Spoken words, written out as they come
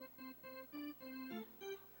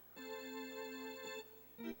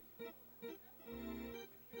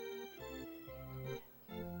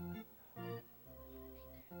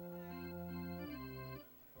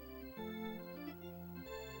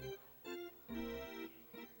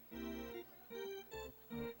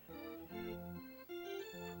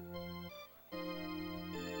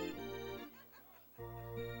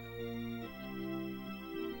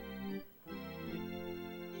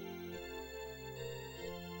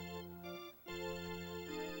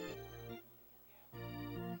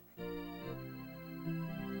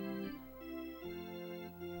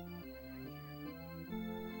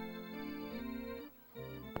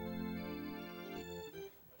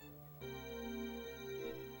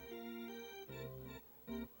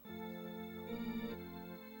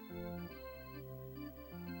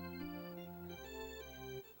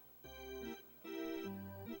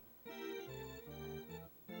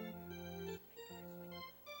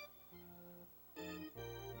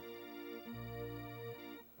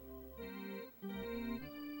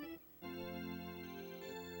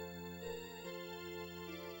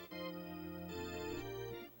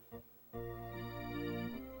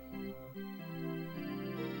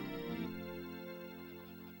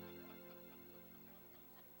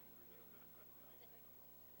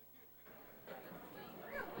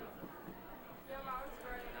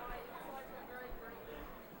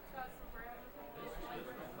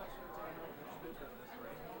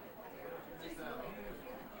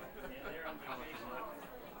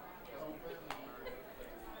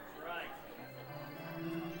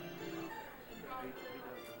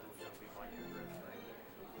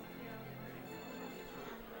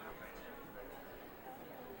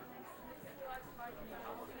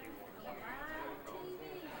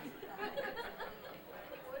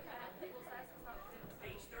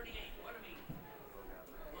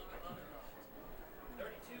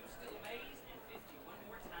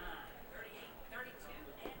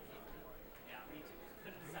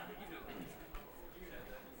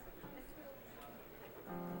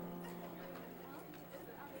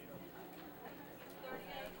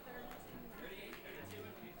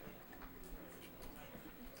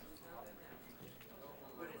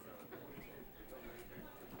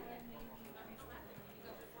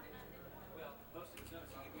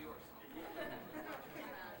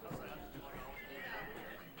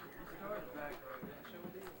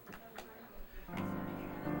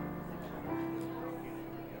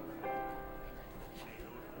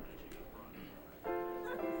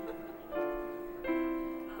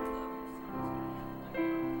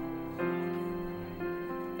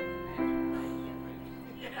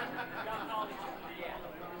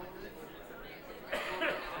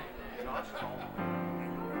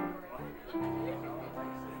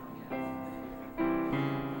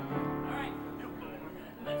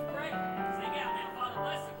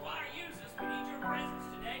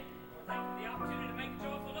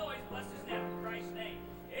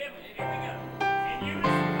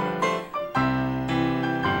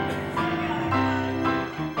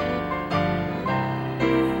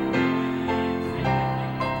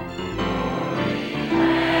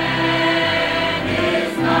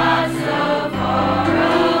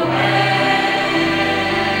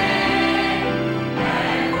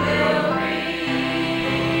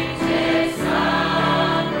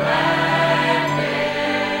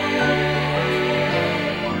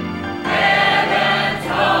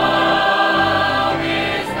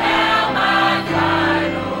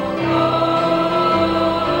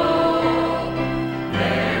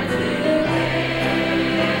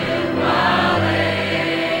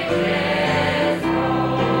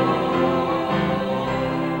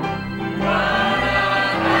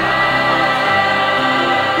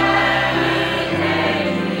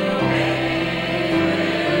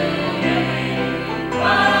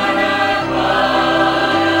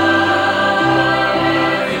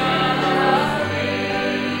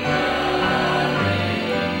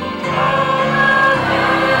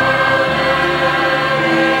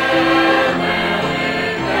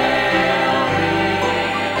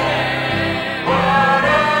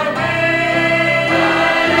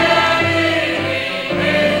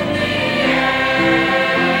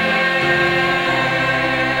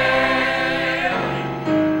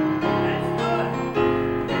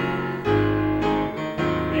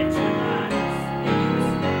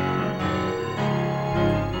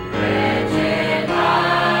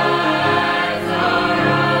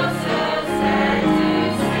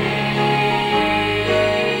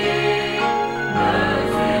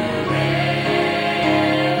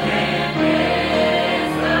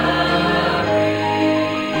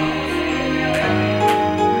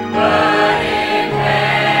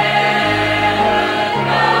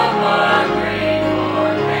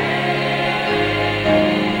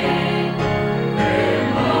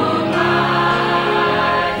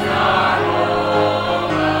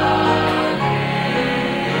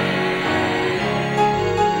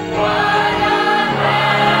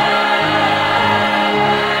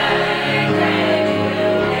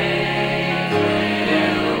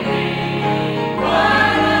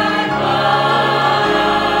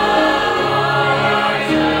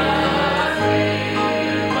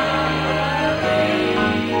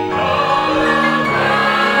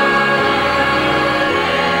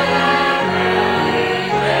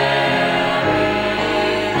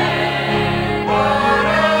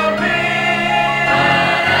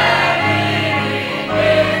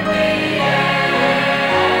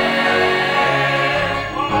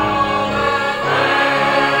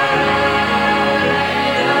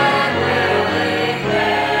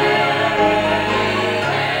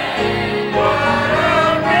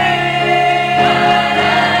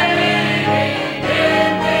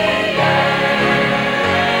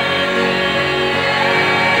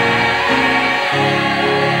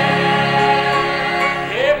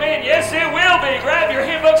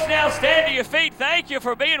you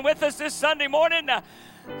for being with us this Sunday morning.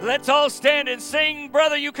 Let's all stand and sing.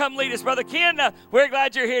 Brother, you come lead us. Brother Ken, we're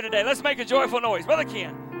glad you're here today. Let's make a joyful noise. Brother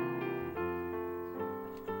Ken.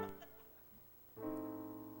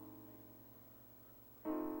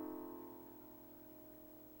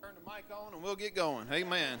 Turn the mic on and we'll get going.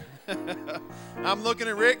 Amen. I'm looking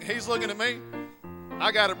at Rick. He's looking at me.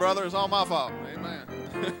 I got it, brother. It's all my fault. Amen.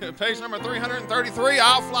 Page number 333,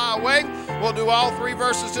 I'll Fly Away. We'll do all three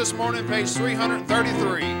verses this morning, page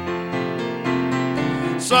 333.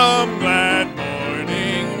 some glad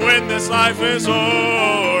morning when this life is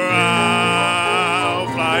o'er, I'll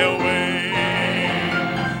fly away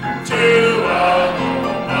to a home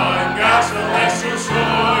on God's celestial shore.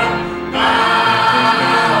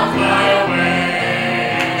 I'll fly away.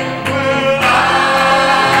 Well,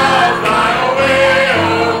 I'll fly away,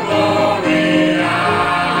 oh glory,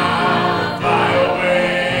 I'll fly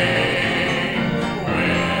away.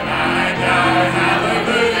 When I die,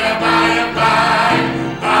 hallelujah, by and by,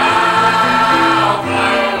 I'll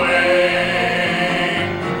fly away.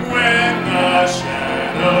 When the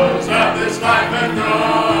shadows of this life have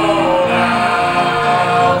grown,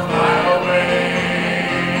 I'll fly away.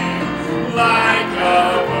 Like a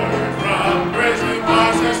bird from prison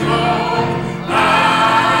bars has flown,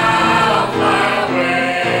 I'll fly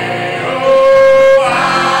away. Oh,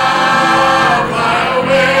 I'll fly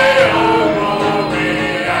away, oh glory,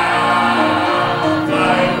 I'll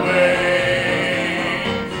fly away.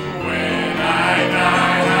 When I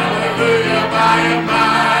die, hallelujah, by and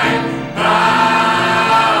by,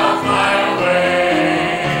 I'll fly away.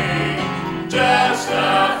 Just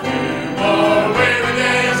a few more weary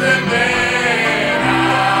days and then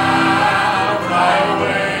I'll fly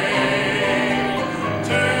away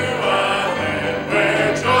to a land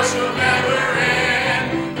where joy shall never end.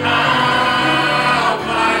 I'll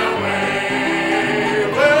fly away.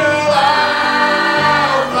 Well,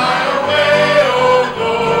 I'll fly away, oh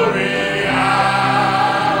glory,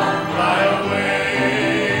 I'll fly away.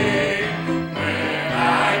 When I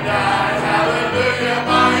die, hallelujah,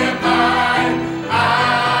 by and by,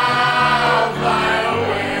 I'll fly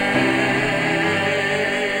away.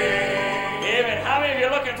 Amen. How many of you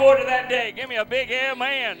are looking forward to that day? Give me a big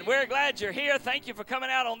amen. We're glad you're here. Thank you for coming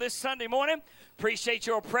out on this Sunday morning. Appreciate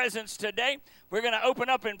your presence today. We're going to open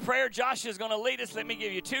up in prayer. Josh is going to lead us. Let me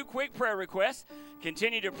give you two quick prayer requests.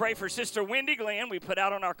 Continue to pray for Sister Wendy Glenn. We put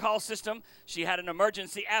out on our call system. She had an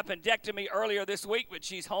emergency appendectomy earlier this week, but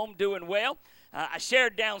she's home doing well. I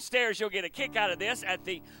shared downstairs, you'll get a kick out of this, at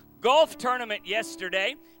the golf tournament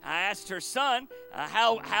yesterday. I asked her son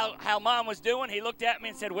how Mom was doing. He looked at me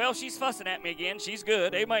and said, well, she's fussing at me again. She's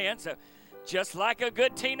good. Amen. So just like a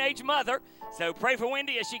good teenage mother. So pray for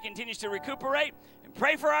Wendy as she continues to recuperate. And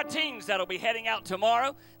pray for our teens that'll be heading out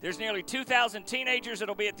tomorrow. There's nearly 2,000 teenagers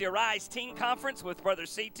that'll be at the Arise Teen Conference with Brother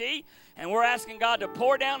CT. And we're asking God to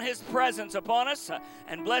pour down his presence upon us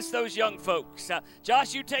and bless those young folks.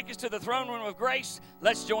 Josh, you take us to the throne room of grace.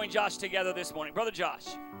 Let's join Josh together this morning. Brother Josh.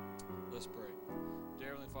 Let's pray. Dear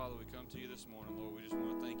Heavenly Father, we come to you this morning, Lord. We just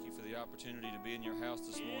want to thank you for the opportunity to be in your house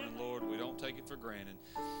this morning, Lord. We don't take it for granted.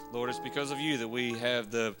 Lord, it's because of you that we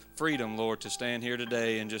have the freedom, Lord, to stand here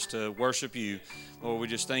today and just to worship you. Lord, we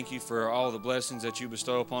just thank you for all the blessings that you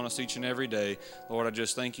bestow upon us each and every day. Lord, I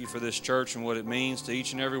just thank you for this church and what it means to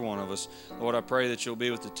each and every one of us. Lord, I pray that you'll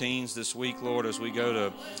be with the teens this week, Lord, as we go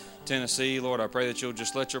to Tennessee. Lord, I pray that you'll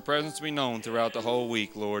just let your presence be known throughout the whole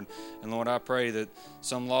week, Lord. And Lord, I pray that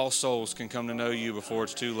some lost souls can come to know you before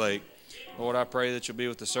it's too late. Lord, I pray that you'll be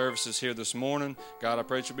with the services here this morning. God, I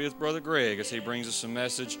pray that you'll be with Brother Greg as he brings us a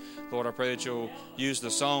message. Lord, I pray that you'll use the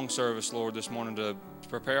song service, Lord, this morning to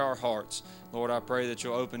prepare our hearts. Lord, I pray that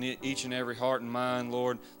you'll open each and every heart and mind,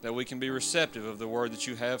 Lord, that we can be receptive of the word that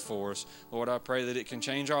you have for us. Lord, I pray that it can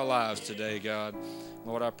change our lives today, God.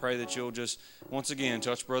 Lord, I pray that you'll just, once again,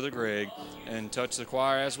 touch Brother Greg and touch the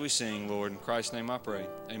choir as we sing, Lord. In Christ's name I pray.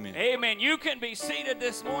 Amen. Amen. You can be seated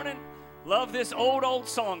this morning. Love this old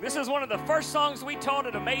song. This is one of the first songs we taught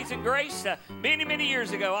at Amazing Grace many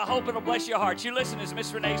years ago. I hope it'll bless your heart. You listen as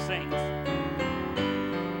Miss Renee sings.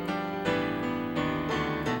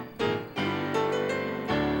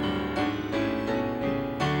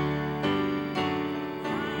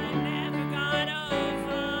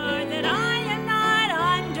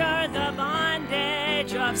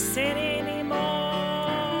 Sin anymore.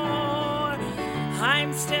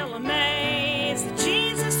 I'm still amazed that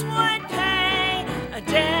Jesus would pay a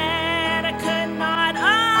debt I could not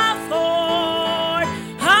afford.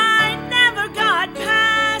 I never got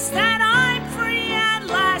past that. I'm free at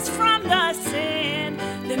last from the sin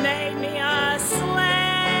that made me a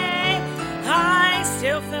slave. I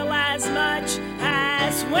still feel as much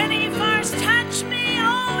as when he first touched me.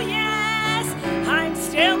 Oh yes, I'm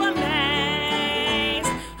still amazed.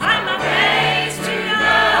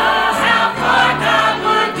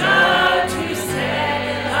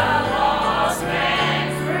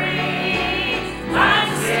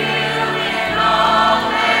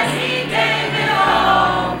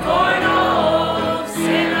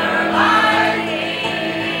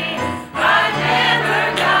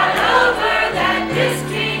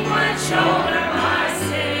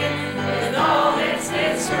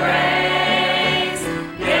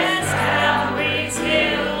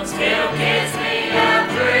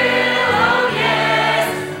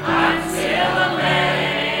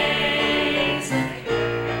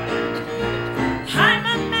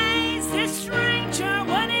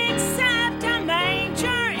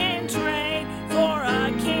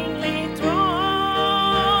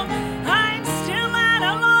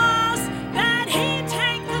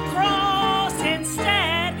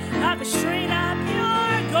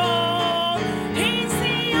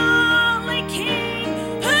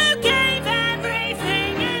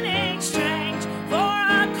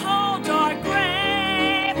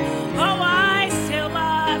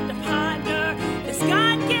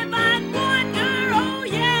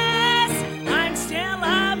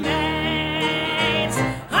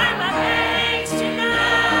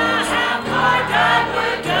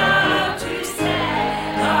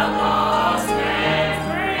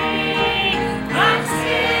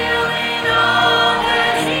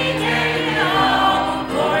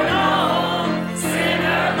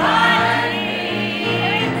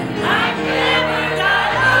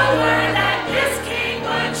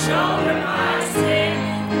 shoulder my sin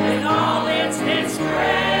with all its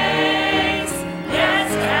disgrace. Yes,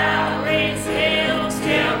 Calvary's hill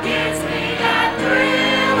still gives me that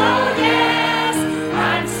thrill. Oh yes,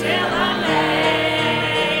 I'm still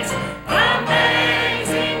amazed.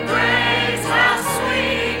 Amazing grace, how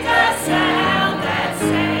sweet the sound that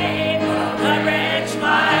saved a wretch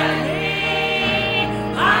like me.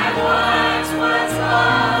 I once was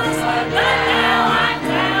lost, but now I'm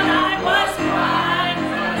found. I was blind,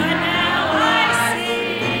 but now I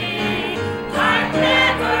see. I've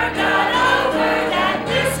never got over that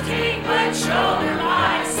this King would shoulder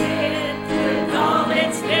my sin with all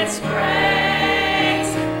its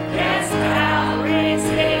disgrace. Yes, Calvary's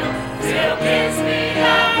hill still gives me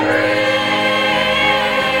that thrill.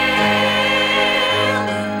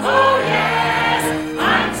 Oh yes,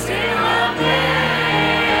 I'm still amazed.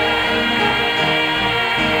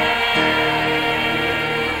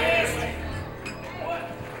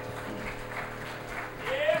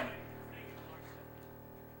 Yeah.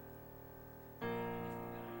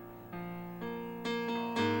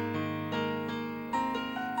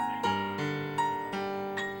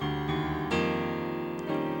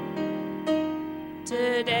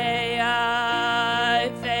 Today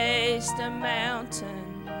I faced a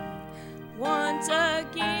mountain. Once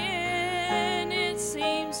again it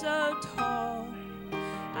seemed so tall.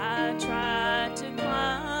 I tried to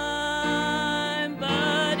climb,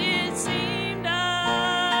 but it seemed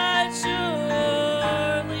I'd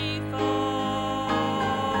surely fall.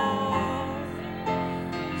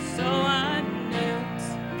 So I knelt,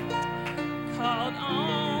 called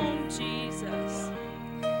on Jesus,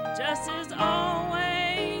 just as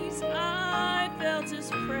always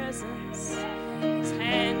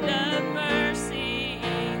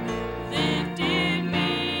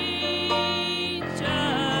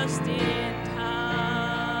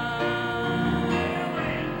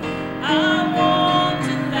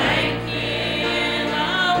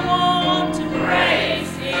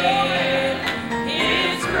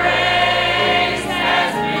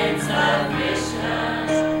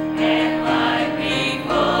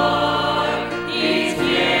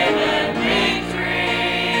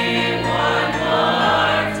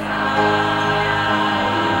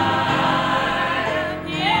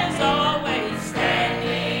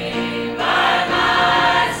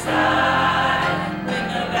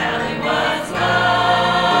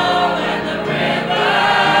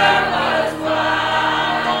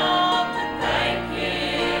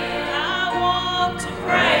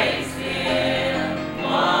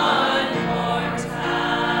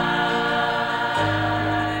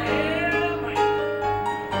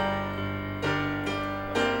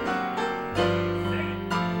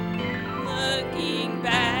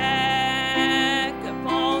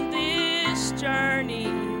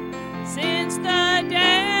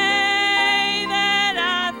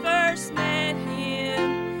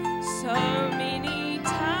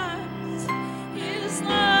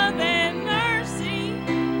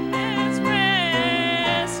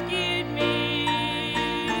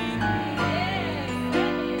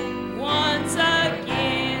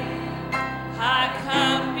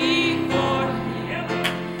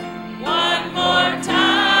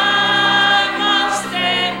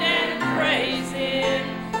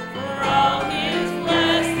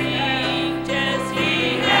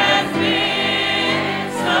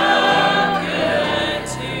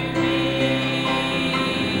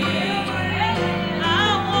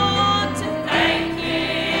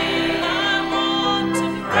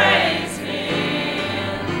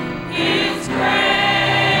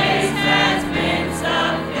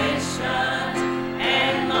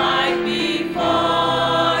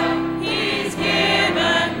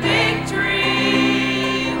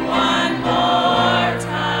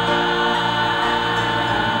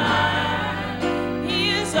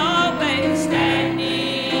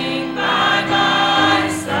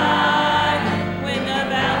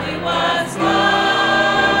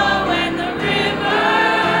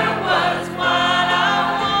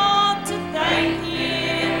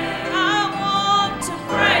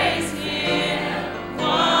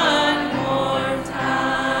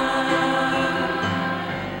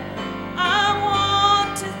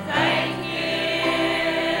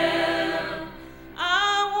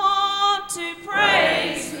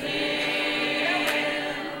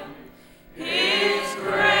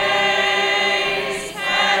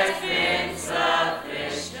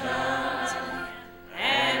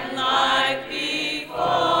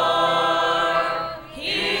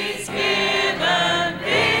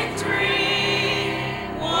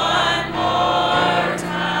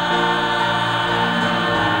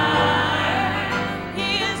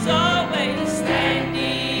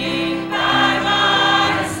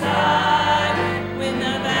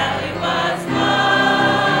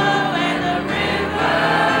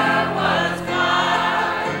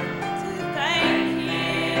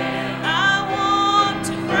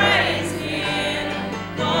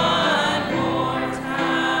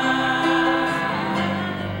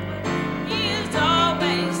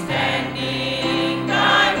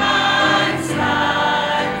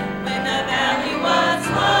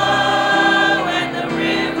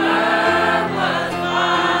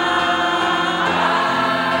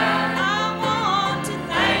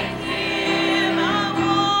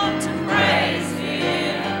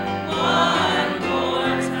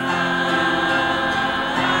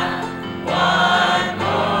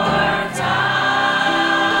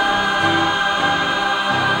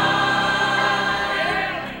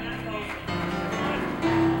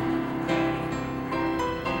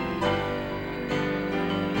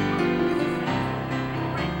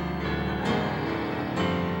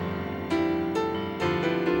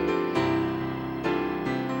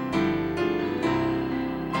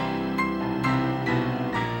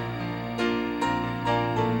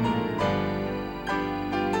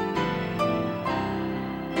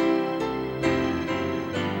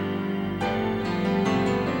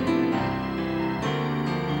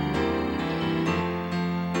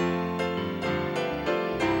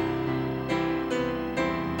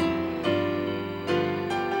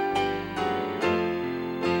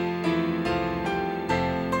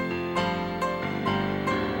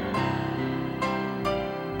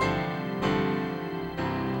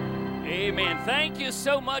Thank you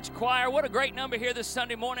so much, choir. What a great number here this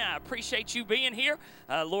Sunday morning. I appreciate you being here.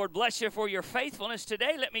 Lord bless you for your faithfulness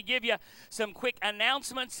today. Let me give you some quick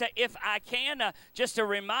announcements if I can. Just a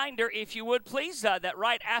reminder, if you would please, that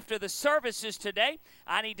right after the services today,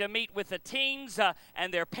 I need to meet with the teens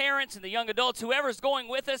and their parents and the young adults, whoever's going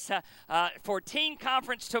with us for teen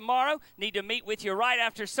conference tomorrow. Need to meet with you right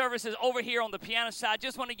after services over here on the piano side.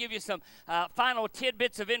 Just want to give you some final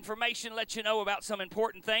tidbits of information, let you know about some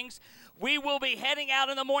important things. We will be heading out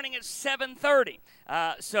in the morning at 7:30.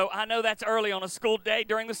 So I know that's early on a school day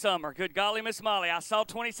during the summer. Good golly, Miss Molly, I saw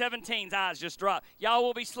 2017's eyes just drop. Y'all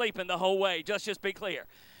will be sleeping the whole way, just be clear.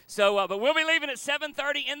 So, but we'll be leaving at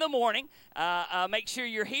 7:30 in the morning. Make sure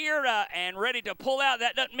you're here and ready to pull out.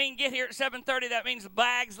 That doesn't mean get here at 7:30. That means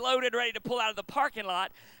bags loaded, ready to pull out of the parking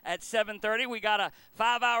lot at 7:30. We got a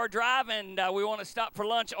 5-hour drive, and we want to stop for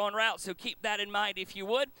lunch en route, so keep that in mind if you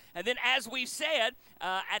would. And then, as we've said,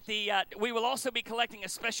 we will also be collecting a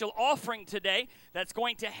special offering today that's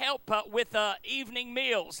going to help with evening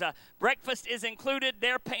meals. Breakfast is included.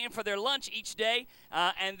 They're paying for their lunch each day,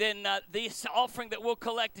 and then this offering that we'll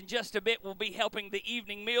collect in just a bit will be helping the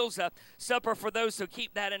evening meals, supper for those, so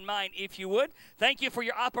keep that in mind if you would. Thank you for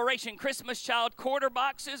your Operation Christmas Child quarter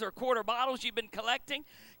boxes or quarter bottles you've been collecting.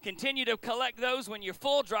 Continue to collect those. When you're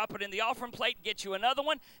full, drop it in the offering plate, get you another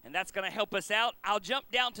one, and that's going to help us out. I'll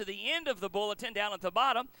jump down to the end of the bulletin down at the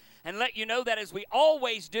bottom and let you know that, as we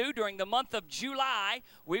always do during the month of July,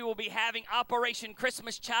 we will be having Operation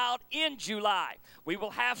Christmas Child in July. We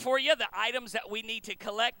will have for you the items that we need to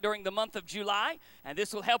collect during the month of July, and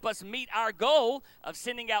this will help us meet our goal of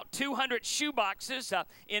sending out 200 shoe boxes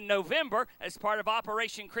in November as part of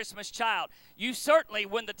Operation Christmas Child. You certainly,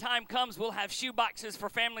 when the time comes, will have shoe boxes for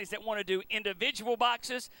families that want to do individual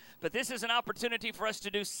boxes, but this is an opportunity for us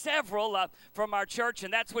to do several from our church,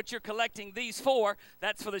 and that's what you're collecting these for.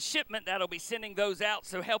 That's for the shipment that'll be sending those out,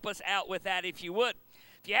 so help us out with that if you would.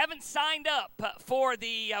 If you haven't signed up for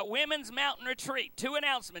the Women's Mountain Retreat, 2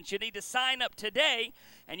 announcements. You need to sign up today,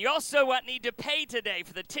 and you also need to pay today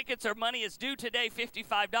for the tickets. Our money is due today,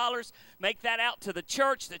 $55. Make that out to the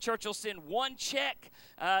church. The church will send 1 check.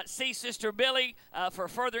 See Sister Billy for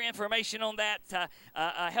further information on that.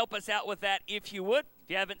 Help us out with that if you would. If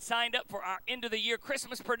you haven't signed up for our end-of-the-year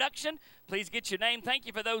Christmas production, please get your name. Thank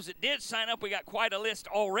you for those that did sign up. We got quite a list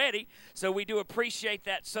already, so we do appreciate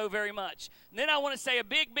that so very much. And then I want to say a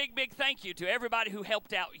big thank you to everybody who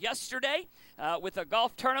helped out yesterday with a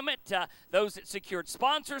golf tournament, those that secured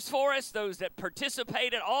sponsors for us, those that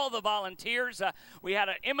participated, all the volunteers. We had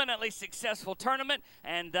an eminently successful tournament,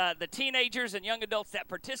 and the teenagers and young adults that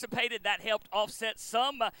participated, that helped offset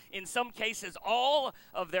some, in some cases all,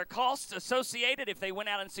 of their costs associated. If they went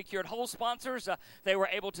out and secured whole sponsors, they were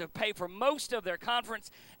able to pay for most of their conference,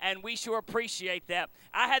 and we sure appreciate that.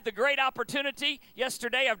 I had the great opportunity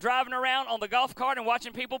yesterday of driving around on the golf cart and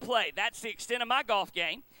watching people play. That's the extent of my golf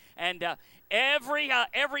game. And every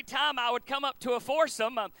time I would come up to a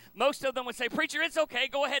foursome, most of them would say, "Preacher, it's okay,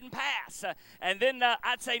 go ahead and pass." And then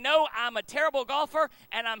I'd say, "No, I'm a terrible golfer,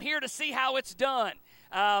 and I'm here to see how it's done."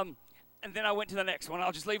 And then I went to the next one.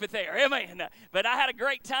 I'll just leave it there. Amen. But I had a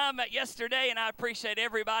great time yesterday, and I appreciate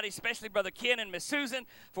everybody, especially Brother Ken and Miss Susan,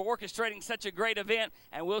 for orchestrating such a great event.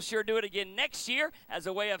 And we'll sure do it again next year as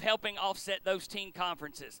a way of helping offset those teen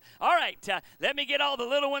conferences. All right, let me get all the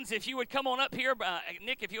little ones. If you would come on up here,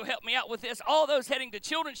 Nick, if you'll help me out with this. All those heading to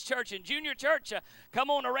Children's Church and Junior Church,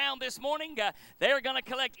 come on around this morning. They're going to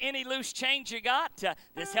collect any loose change you got.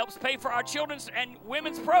 This helps pay for our children's and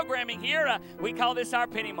women's programming here. We call this our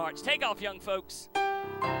Penny March. Take off, young folks.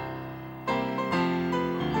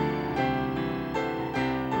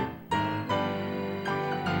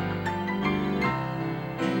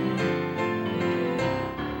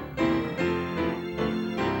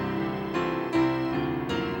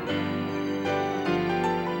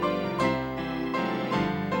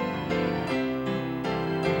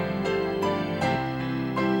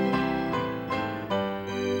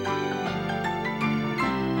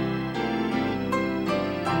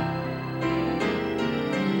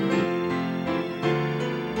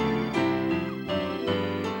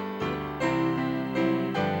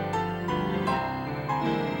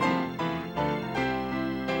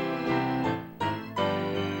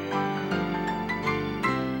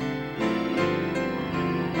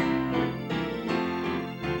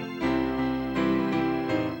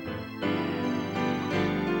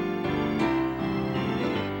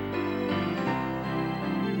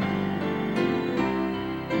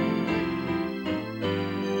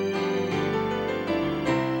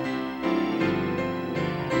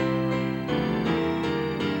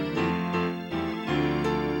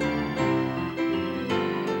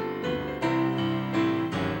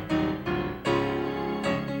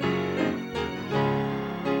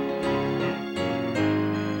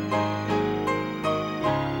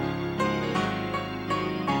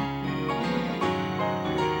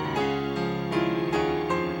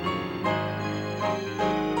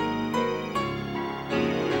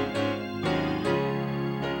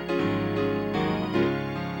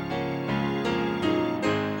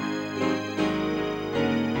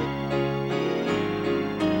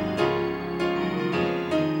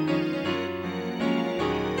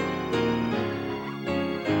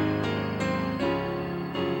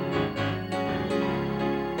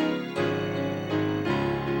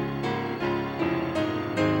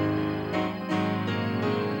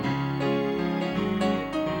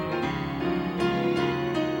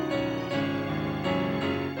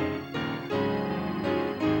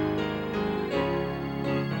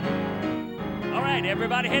 right,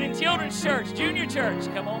 everybody heading Children's Church, Junior Church.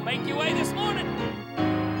 Come on, make your way this morning.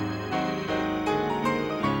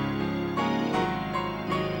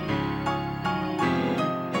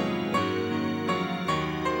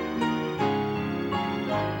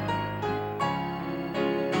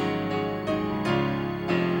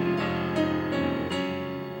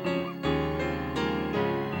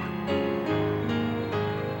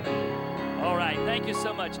 Thank you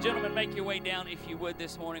so much. Gentlemen, make your way down if you would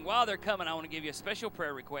this morning. While they're coming, I want to give you a special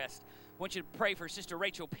prayer request. I want you to pray for Sister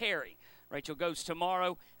Rachel Perry. Rachel goes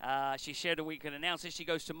tomorrow. She shared that we could announce this. She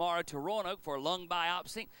goes tomorrow to Roanoke for a lung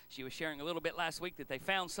biopsy. She was sharing a little bit last week that they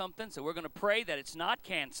found something, so we're going to pray that it's not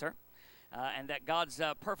cancer. And that God's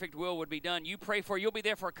perfect will would be done. You pray for her. You'll be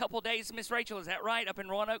there for a couple days, Miss Rachel. Is that right, up in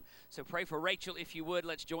Roanoke? So pray for Rachel if you would.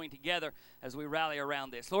 Let's join together as we rally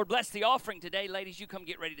around this. Lord, bless the offering today. Ladies, you come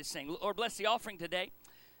get ready to sing. Lord, bless the offering today.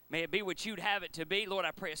 May it be what you'd have it to be. Lord,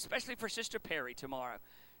 I pray especially for Sister Perry tomorrow.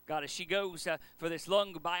 God, as she goes for this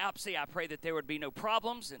lung biopsy, I pray that there would be no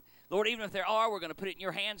problems. And Lord, even if there are, we're going to put it in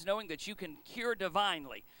your hands, knowing that you can cure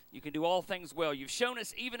divinely. You can do all things well. You've shown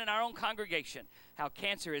us, even in our own congregation, how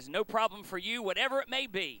cancer is no problem for you, whatever it may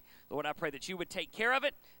be. Lord, I pray that you would take care of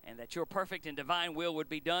it and that your perfect and divine will would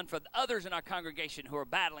be done for the others in our congregation who are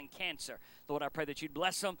battling cancer. Lord, I pray that you'd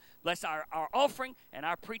bless them, bless our offering and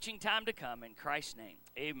our preaching time to come. In Christ's name,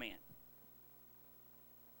 amen.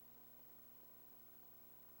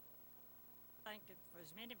 Thank you for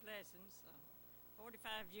his many blessings.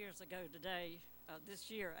 45 years ago today, this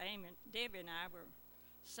year, Debbie and I were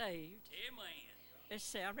saved. Amen. Let's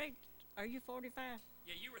see, are you 45?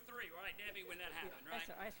 Yeah, you were 3, right, Debbie, when that happened, right?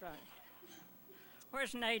 That's right.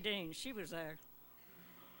 Where's Nadine? She was there.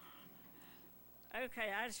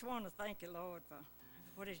 Okay, I just want to thank you, Lord, for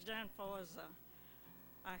what he's done for us.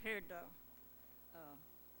 I heard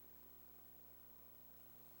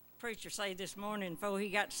preacher say this morning before he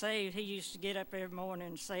got saved, he used to get up every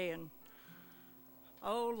morning saying,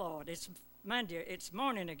 "Oh, Lord, it's Monday, it's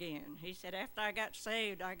morning again." He said, after I got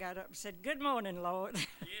saved, I got up and said, "Good morning, Lord."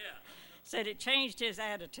 Yeah. Said it changed his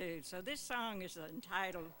attitude. So this song is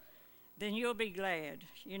entitled, "Then You'll Be Glad."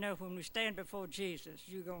 You know, when we stand before Jesus,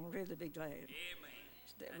 you're going to really be glad. Amen.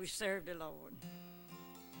 That we serve the Lord.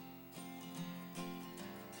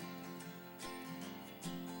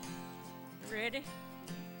 Ready?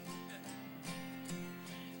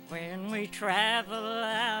 When we travel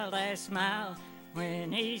our last mile,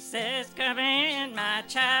 when he says, "Come in, my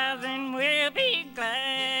child," then we'll be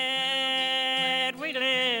glad we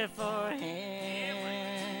live for him.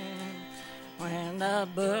 When the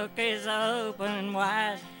book is open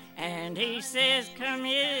wide and he says, "Come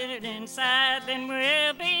in inside," then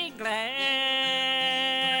we'll be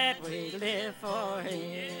glad we live for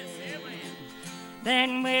him.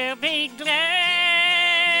 Then we'll be glad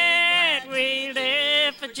we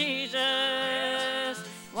live for Jesus.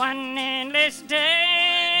 One endless day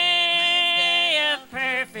of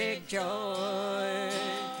perfect joy.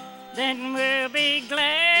 Then we'll be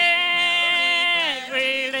glad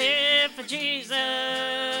we live for Jesus.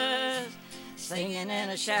 Singing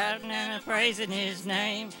and a shouting and a praising his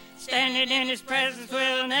name. Standing in his presence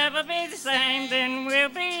will never be the same. Then we'll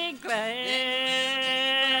be glad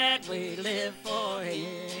we live for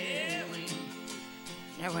him.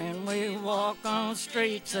 Now when we walk on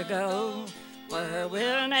streets of gold, where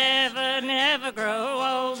we'll never, never grow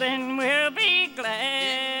old, then we'll be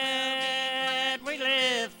glad we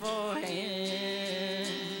live for him.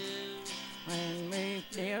 When we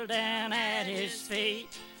kneel down at his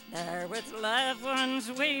feet, there with loved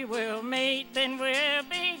ones we will meet, then we'll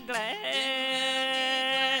be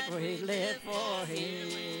glad we live for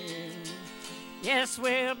him. Yes,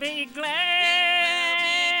 we'll be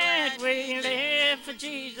glad we live for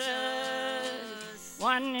Jesus.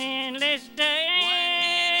 One endless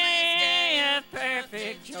day of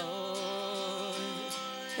perfect joy.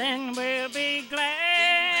 Then we'll be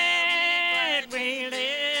glad we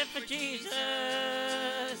live for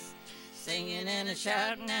Jesus. Singing and a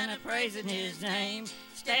shouting and a praising his name.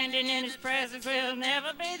 Standing in his presence will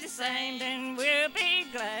never be the same. Then we'll be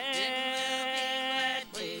glad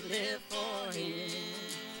we live for him.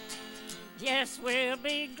 Yes, we'll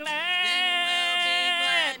be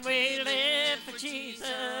glad we live for Jesus.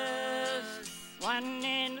 One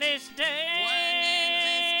endless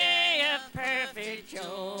day of perfect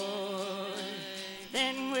joy.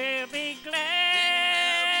 Then we'll be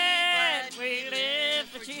glad we live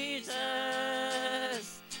for Jesus.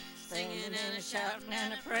 Singing and a shouting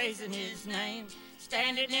and a praising his name.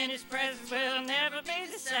 Standing in his presence will never be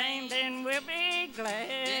the same. Then we'll be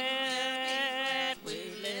glad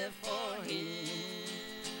we live for him.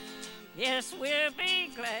 Yes, we'll be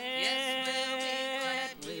glad.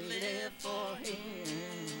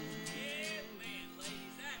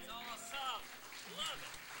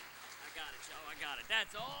 Oh, I got it.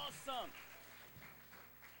 That's awesome.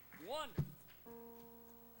 Wonderful.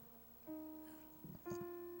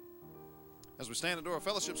 As we stand and do our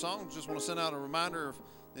fellowship song, just want to send out a reminder of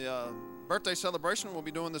the birthday celebration we'll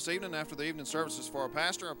be doing this evening after the evening services for our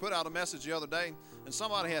pastor. I put out a message the other day, and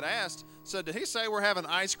somebody had asked, said, did he say we're having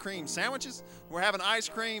ice cream sandwiches? We're having ice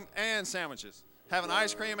cream and sandwiches. Having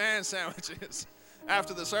ice cream and sandwiches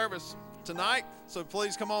after the service tonight. So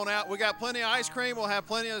please come on out. We got plenty of ice cream. We'll have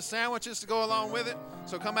plenty of sandwiches to go along with it.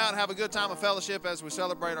 So come out and have a good time of fellowship as we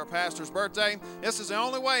celebrate our pastor's birthday. This is the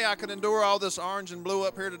only way I could endure all this orange and blue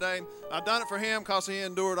up here today. I've done it for him because he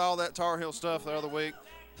endured all that Tar Heel stuff the other week.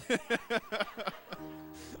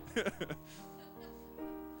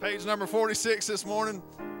 Page number 46 this morning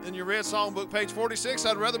in your red songbook, page 46.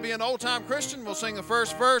 I'd rather be an old-time Christian. We'll sing the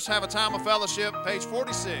first verse, have a time of fellowship, page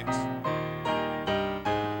 46.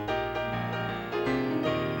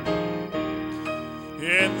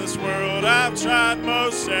 In this world I've tried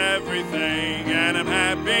most everything, and I'm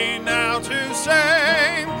happy now to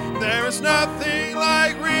say there is nothing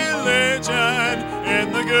like religion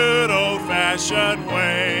in the good old-fashioned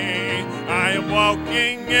way. I am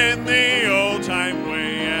walking in the old-time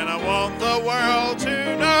way, and I want the world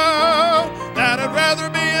to know that I'd rather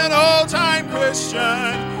be an old-time Christian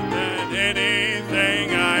than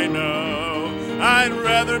anything I know. I'd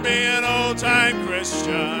rather be an old-time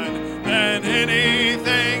Christian than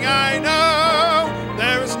anything I know.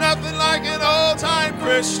 There is nothing like an old-time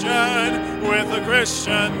Christian with a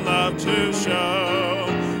Christian love to show.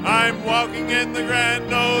 I'm walking in the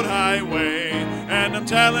grand old highway, and I'm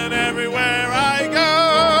telling everywhere I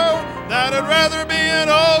go that I'd rather be an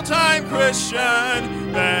old-time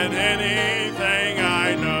Christian than anything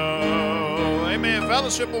I know. Amen.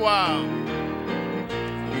 Fellowship a while.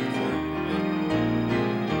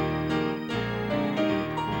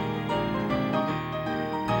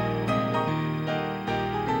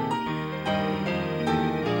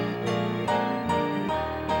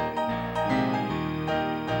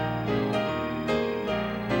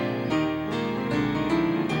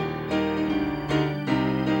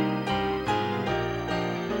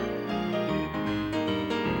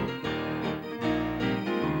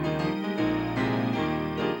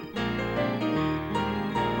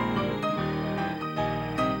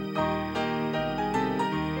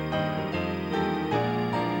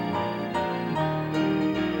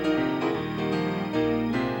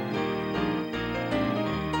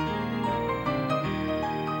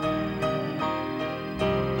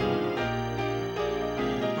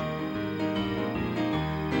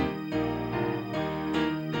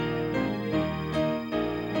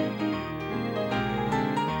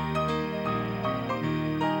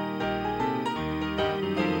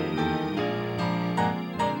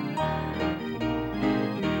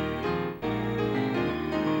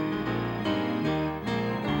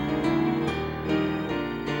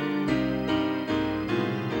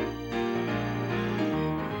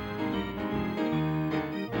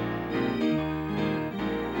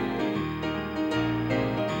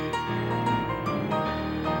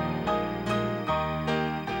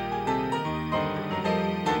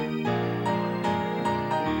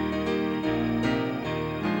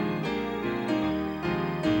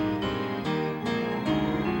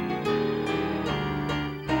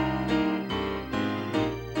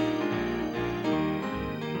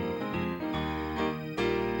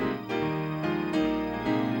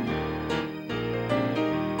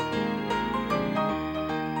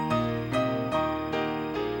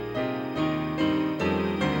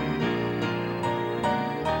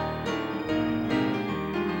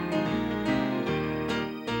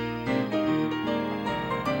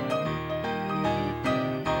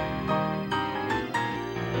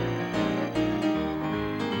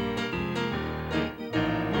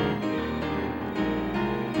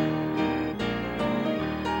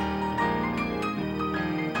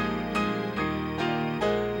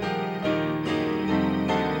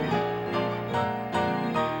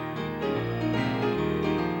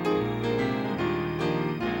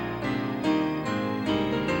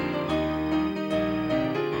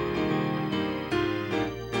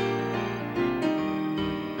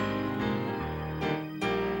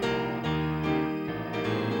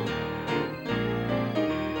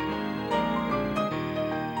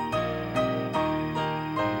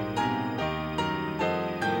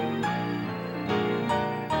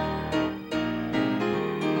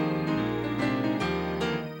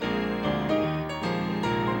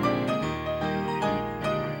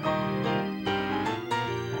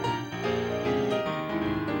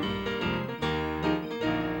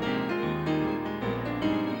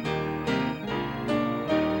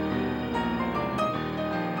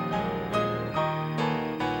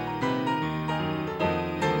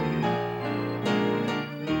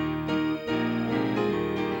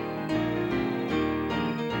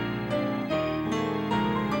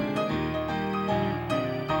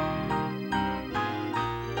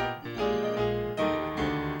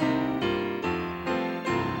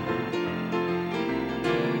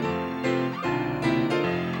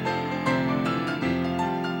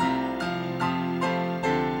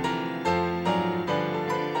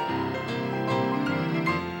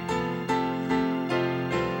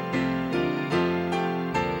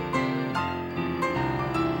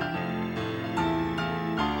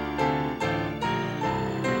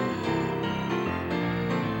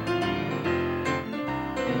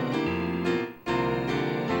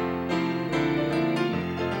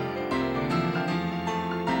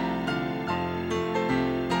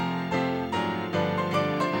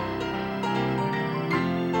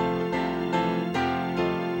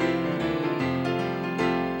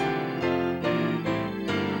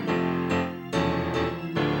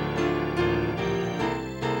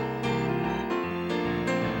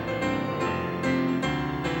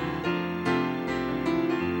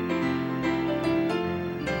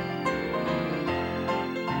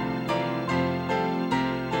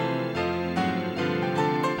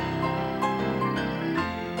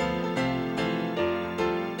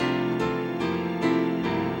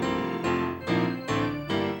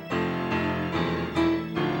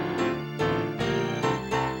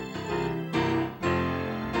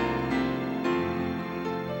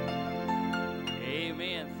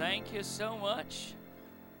 Thank you so much.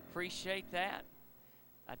 Appreciate that.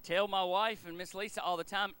 I tell my wife and Miss Lisa all the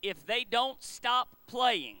time, if they don't stop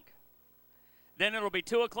playing, then it'll be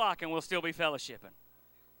 2 o'clock and we'll still be fellowshipping.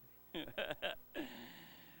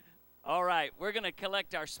 All right, we're going to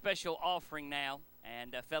collect our special offering now.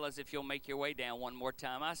 And fellas, if you'll make your way down one more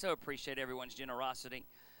time. I so appreciate everyone's generosity.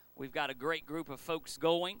 We've got a great group of folks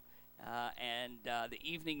going, and the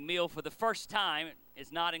evening meal for the first time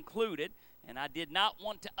is not included. And I did not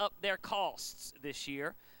want to up their costs this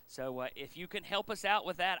year. So if you can help us out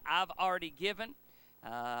with that, I've already given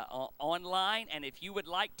online. And if you would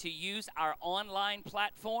like to use our online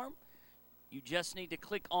platform, you just need to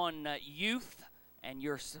click on youth, and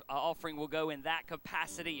your offering will go in that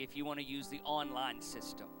capacity if you want to use the online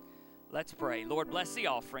system. Let's pray. Lord, bless the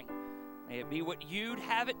offering. May it be what you'd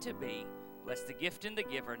have it to be. Bless the gift and the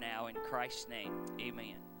giver now in Christ's name.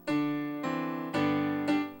 Amen.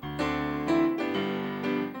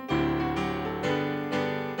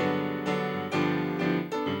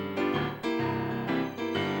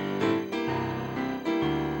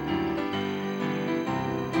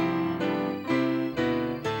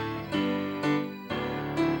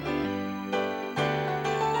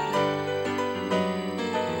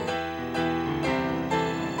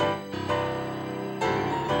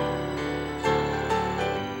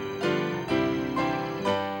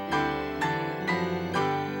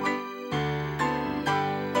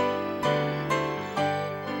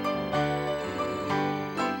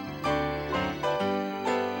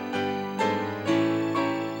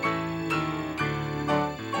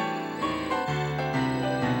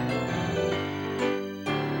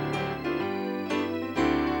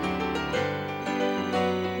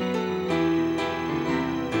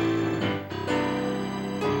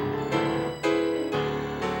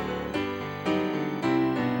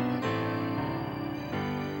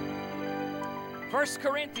 1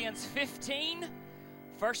 Corinthians 15,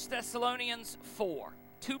 1 Thessalonians 4.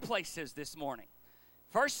 Two places this morning.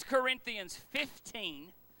 1 Corinthians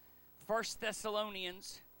 15, 1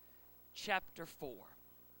 Thessalonians chapter 4.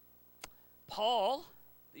 Paul,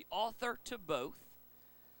 the author to both,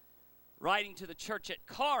 writing to the church at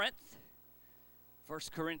Corinth, 1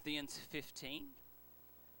 Corinthians 15,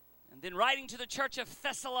 and then writing to the church of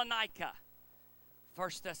Thessalonica, 1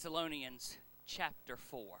 Thessalonians chapter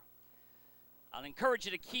 4. I'll encourage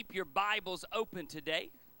you to keep your Bibles open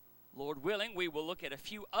today. Lord willing, we will look at a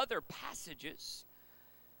few other passages.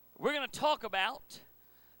 We're going to talk about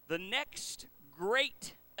the next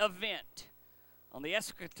great event on the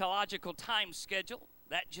eschatological time schedule.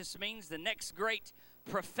 That just means the next great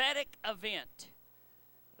prophetic event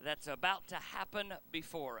that's about to happen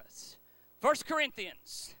before us. 1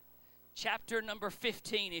 Corinthians chapter number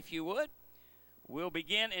 15, if you would. We'll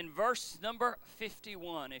begin in verse number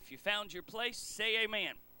 51. If you found your place, say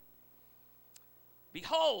amen.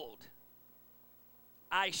 Behold,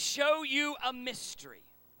 I show you a mystery,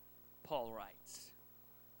 Paul writes.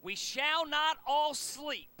 We shall not all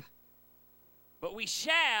sleep, but we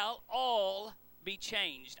shall all be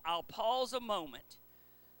changed. I'll pause a moment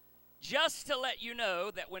just to let you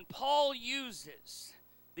know that when Paul uses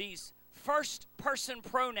these first-person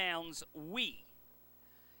pronouns, we,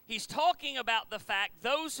 he's talking about the fact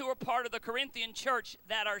those who are part of the Corinthian church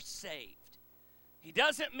that are saved. He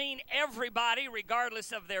doesn't mean everybody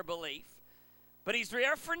regardless of their belief, but he's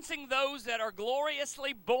referencing those that are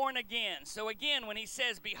gloriously born again. So again, when he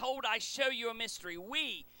says, behold, I show you a mystery,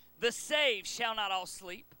 we, the saved, shall not all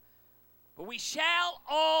sleep, but we shall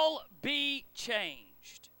all be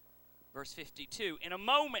changed. Verse 52, in a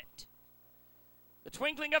moment, the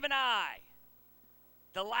twinkling of an eye,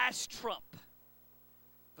 the last trump.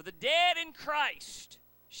 For the dead in Christ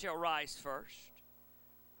shall rise first,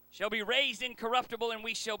 shall be raised incorruptible, and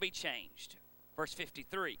we shall be changed. Verse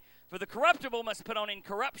 53, for the corruptible must put on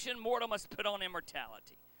incorruption, mortal must put on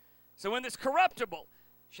immortality. So when this corruptible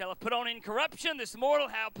shall have put on incorruption, this mortal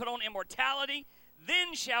have put on immortality,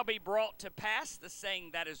 then shall be brought to pass the saying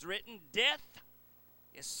that is written, death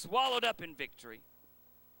is swallowed up in victory.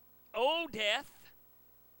 O death,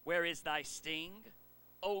 where is thy sting?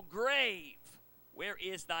 O grave, where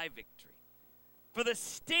is thy victory? For the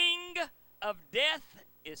sting of death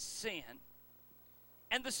is sin,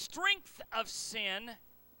 and the strength of sin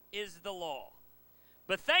is the law.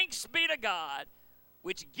 But thanks be to God,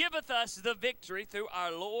 which giveth us the victory through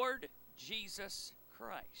our Lord Jesus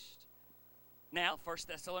Christ. Now, 1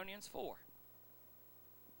 Thessalonians 4.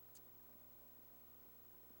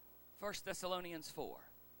 1 Thessalonians 4.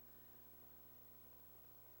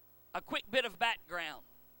 A quick bit of background.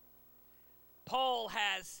 Paul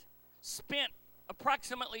has spent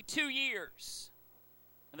approximately 2 years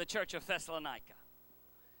in the church of Thessalonica.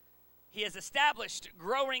 he has established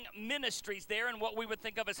growing ministries there in what we would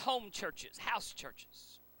think of as home churches, house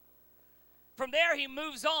churches. From there, he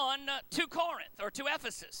moves on to Corinth, or to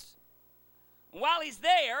Ephesus. While he's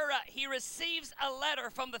there, he receives a letter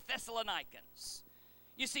from the Thessalonians.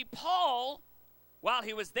 You see, Paul, while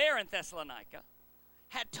he was there in Thessalonica,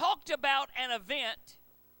 had talked about an event,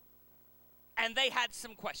 and they had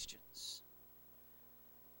some questions.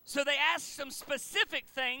 So they asked some specific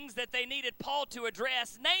things that they needed Paul to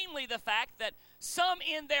address, namely the fact that some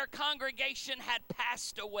in their congregation had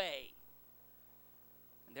passed away.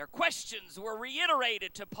 And their questions were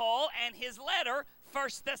reiterated to Paul, and his letter, 1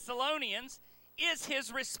 Thessalonians, is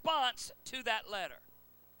his response to that letter.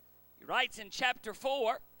 He writes in chapter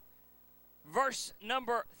 4, verse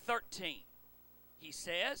number 13. He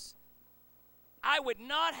says, I would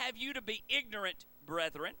not have you to be ignorant,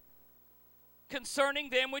 brethren, concerning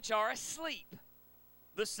them which are asleep.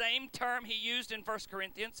 The same term he used in 1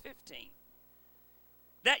 Corinthians 15.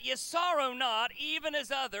 That ye sorrow not, even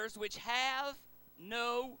as others which have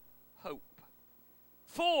no hope.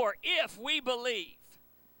 For if we believe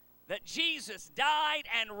that Jesus died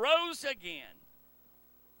and rose again,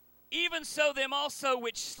 even so them also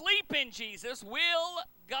which sleep in Jesus will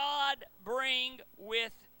God bring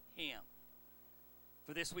with him.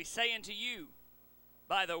 For this we say unto you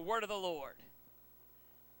by the word of the Lord,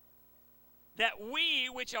 that we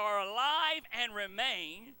which are alive and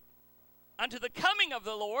remain unto the coming of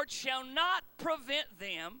the Lord shall not prevent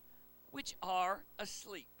them which are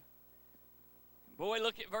asleep. Boy,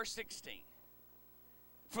 look at verse 16.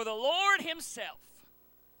 For the Lord himself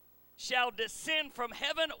shall descend from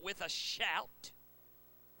heaven with a shout,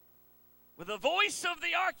 with the voice of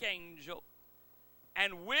the archangel,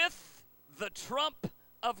 and with the trump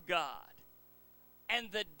of God.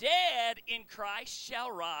 And the dead in Christ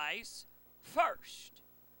shall rise first.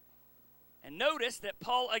 And notice that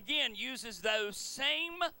Paul again uses those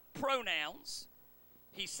same pronouns.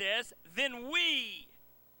 He says, then we,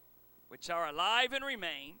 which are alive and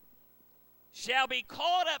remain, shall be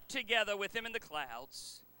caught up together with him in the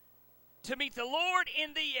clouds to meet the Lord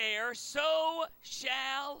in the air, so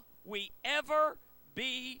shall we ever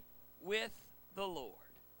be with the Lord.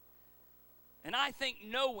 And I think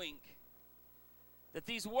knowing that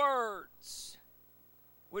these words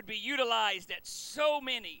would be utilized at so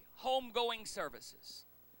many homegoing services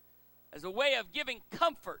as a way of giving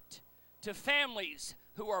comfort to families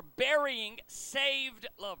who are burying saved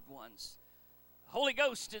loved ones, the Holy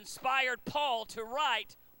Ghost inspired Paul to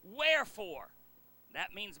write, wherefore,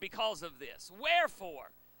 that means because of this,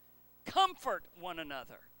 wherefore, comfort one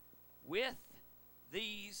another with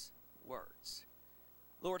these words.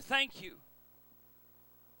 Lord, thank you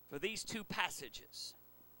for these two passages.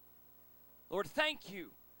 Lord, thank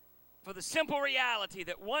you for the simple reality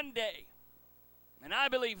that one day, and I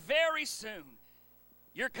believe very soon,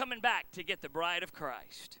 you're coming back to get the bride of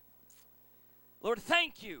Christ. Lord,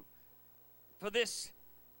 thank you for this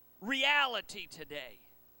reality today.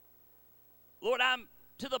 Lord, I'm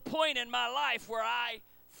to the point in my life where I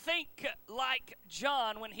think like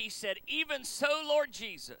John when he said, even so, Lord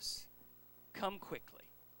Jesus, come quickly.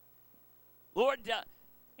 Lord,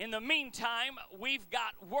 in the meantime, we've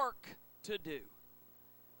got work to do.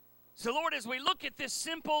 So, Lord, as we look at this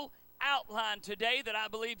simple outline today that I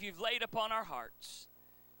believe you've laid upon our hearts,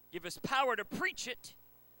 give us power to preach it.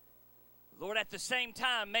 Lord, at the same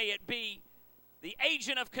time, may it be the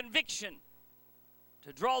agent of conviction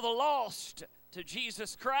to draw the lost to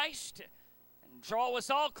Jesus Christ and draw us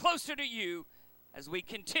all closer to you as we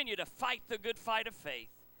continue to fight the good fight of faith.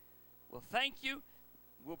 We'll thank you.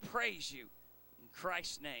 We'll praise you. In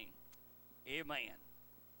Christ's name, amen.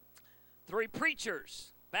 3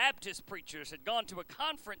 preachers, Baptist preachers, had gone to a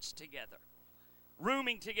conference together,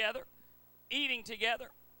 rooming together, eating together.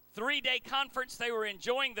 3-day conference. They were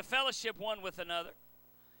enjoying the fellowship one with another.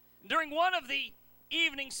 During one of the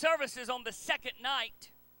evening services on the second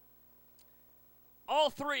night, all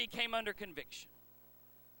 3 came under conviction.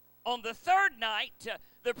 On the third night,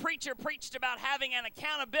 the preacher preached about having an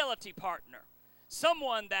accountability partner,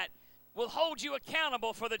 someone that will hold you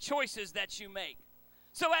accountable for the choices that you make.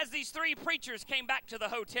 So as these 3 preachers came back to the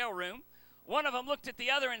hotel room, one of them looked at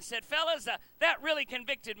the other and said, fellas, that really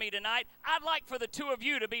convicted me tonight. I'd like for the 2 of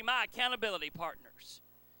you to be my accountability partners.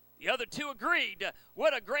 The other 2 agreed.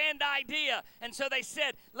 What a grand idea. And so they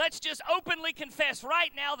said, let's just openly confess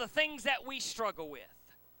right now the things that we struggle with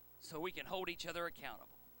so we can hold each other accountable.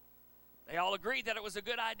 They all agreed that it was a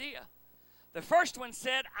good idea. The first one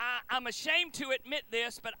said, I'm ashamed to admit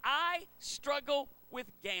this, but I struggle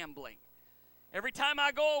with gambling. Every time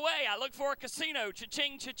I go away, I look for a casino,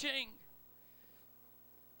 cha-ching, cha-ching.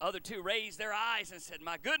 Other two raised their eyes and said,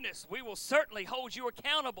 my goodness, we will certainly hold you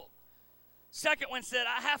accountable. Second one said,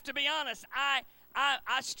 I have to be honest, I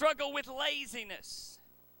struggle with laziness.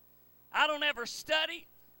 I don't ever study.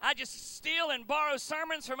 I just steal and borrow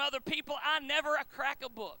sermons from other people. I never crack a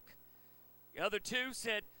book. The other two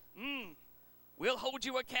said, we'll hold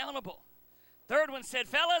you accountable. Third one said,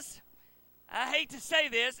 fellas, I hate to say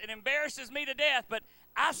this, it embarrasses me to death, but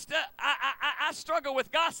I struggle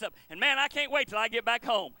with gossip, and man, I can't wait till I get back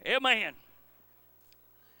home. Amen.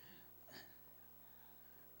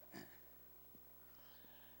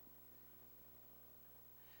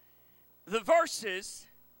 The verses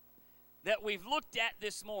that we've looked at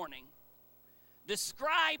this morning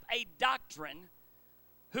describe a doctrine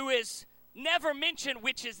which is never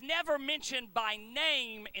mentioned by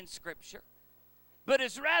name in Scripture, but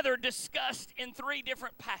is rather discussed in 3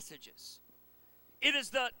 different passages. It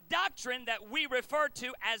is the doctrine that we refer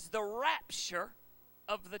to as the rapture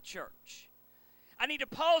of the church. I need to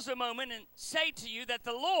pause a moment and say to you that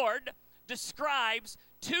the Lord describes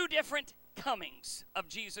 2 different comings of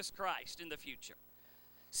Jesus Christ in the future.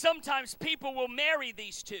 Sometimes people will marry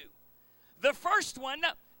these 2. The first one,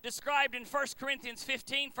 described in 1 Corinthians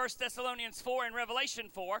 15, 1 Thessalonians 4, and Revelation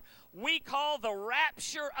 4, we call the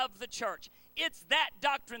rapture of the church. It's that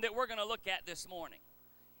doctrine that we're going to look at this morning.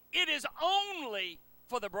 It is only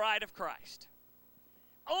for the bride of Christ.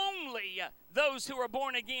 Only those who are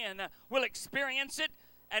born again will experience it,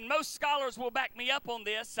 and most scholars will back me up on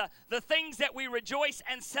this. The things that we rejoice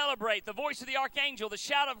and celebrate, the voice of the archangel, the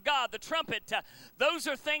shout of God, the trumpet, those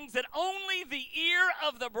are things that only the ear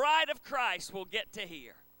of the bride of Christ will get to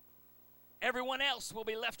hear. Everyone else will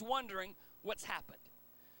be left wondering what's happened.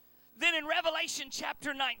 Then in Revelation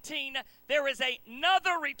chapter 19, there is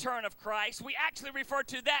another return of Christ. We actually refer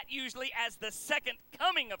to that usually as the second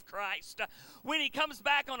coming of Christ, when he comes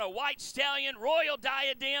back on a white stallion, royal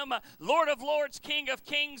diadem, Lord of lords, King of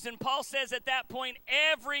kings. And Paul says at that point,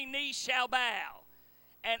 every knee shall bow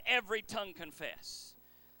and every tongue confess.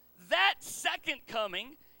 That second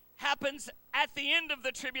coming happens at the end of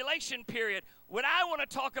the tribulation period. What I want to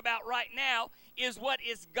talk about right now is what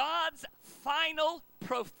is God's final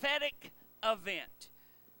prophetic event.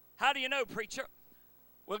 How do you know, preacher?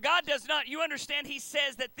 Well, God does not. You understand, he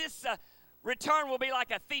says that this return will be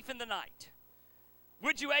like a thief in the night.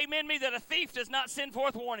 Would you amen me that a thief does not send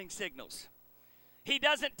forth warning signals? He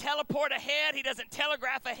doesn't teleport ahead. He doesn't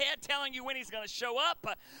telegraph ahead telling you when he's going to show up,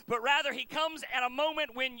 but rather he comes at a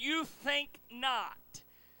moment when you think not.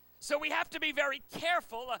 So we have to be very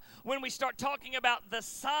careful when we start talking about the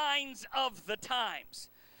signs of the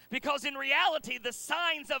times. Because in reality, the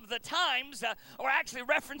signs of the times are actually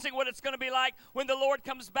referencing what it's going to be like when the Lord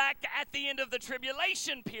comes back at the end of the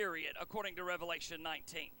tribulation period, according to Revelation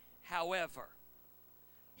 19. However,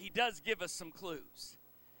 he does give us some clues.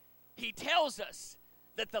 He tells us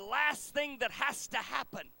that the last thing that has to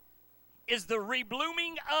happen is the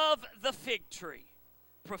reblooming of the fig tree,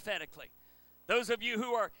 prophetically. Those of you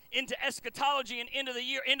who are into eschatology and end of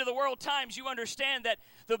the world times, you understand that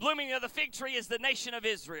the blooming of the fig tree is the nation of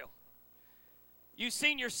Israel. You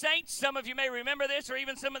senior saints, some of you may remember this, or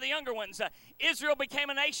even some of the younger ones. Israel became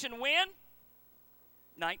a nation when?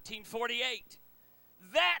 1948.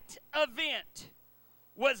 That event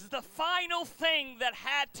was the final thing that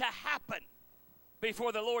had to happen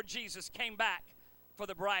before the Lord Jesus came back for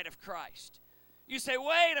the bride of Christ. You say,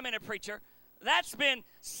 wait a minute, preacher. That's been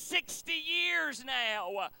 60 years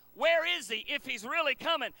now. Where is he if he's really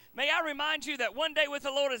coming? May I remind you that one day with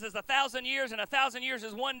the Lord is as 1,000 years, and 1,000 years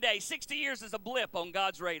is one day. 60 years is a blip on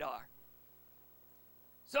God's radar.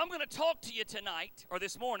 So I'm going to talk to you tonight, or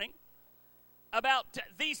this morning, about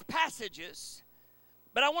these passages,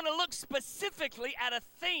 but I want to look specifically at a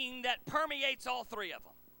theme that permeates all 3 of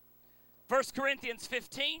them. 1 Corinthians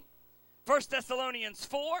 15, 1 Thessalonians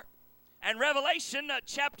 4, and Revelation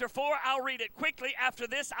chapter 4, I'll read it quickly. After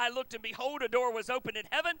this, I looked, and behold, a door was opened in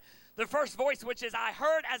heaven. The first voice, which is I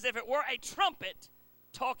heard as if it were a trumpet,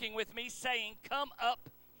 talking with me, saying, come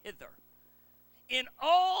up hither. In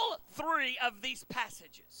all 3 of these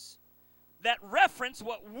passages that reference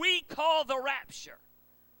what we call the rapture,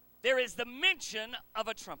 there is the mention of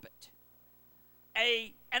a trumpet.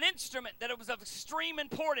 An instrument that was of extreme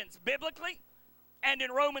importance biblically and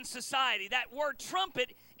in Roman society. That word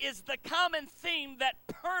trumpet is the common theme that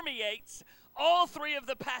permeates all 3 of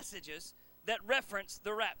the passages that reference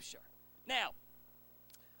the rapture. Now,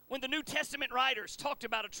 when the New Testament writers talked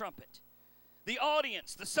about a trumpet, the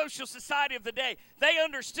audience, the social society of the day, they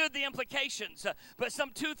understood the implications. But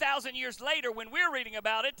some 2,000 years later, when we're reading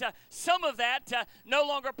about it, some of that no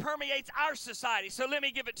longer permeates our society. So let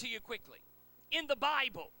me give it to you quickly. In the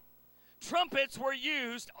Bible, trumpets were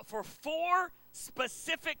used for 4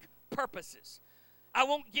 specific purposes. I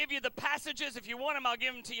won't give you the passages. If you want them, I'll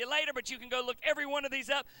give them to you later, but you can go look every one of these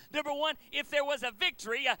up. Number 1, if there was a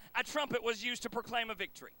victory, a trumpet was used to proclaim a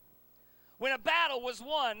victory. When a battle was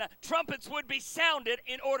won, trumpets would be sounded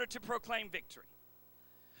in order to proclaim victory.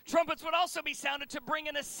 Trumpets would also be sounded to bring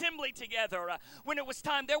an assembly together. When it was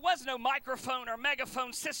time, there was no microphone or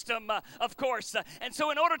megaphone system, of course. And so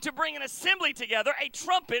in order to bring an assembly together, a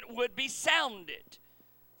trumpet would be sounded.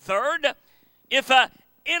 Third, if an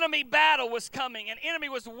enemy battle was coming, an enemy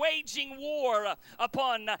was waging war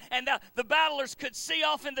upon, and the battlers could see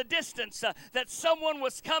off in the distance that someone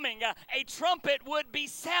was coming, a trumpet would be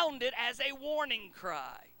sounded as a warning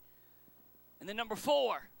cry. And then number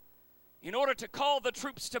 4, in order to call the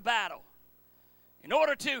troops to battle, in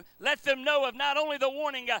order to let them know of not only the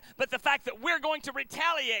warning, but the fact that we're going to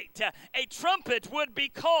retaliate, a trumpet would be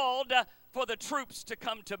called for the troops to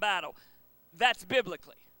come to battle. That's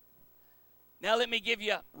biblically. Now let me give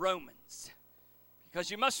you Romans,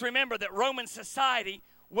 because you must remember that Roman society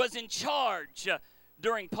was in charge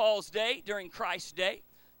during Paul's day, during Christ's day.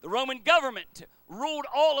 The Roman government ruled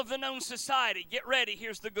all of the known society. Get ready,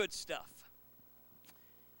 here's the good stuff.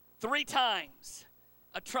 3 times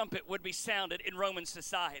a trumpet would be sounded in Roman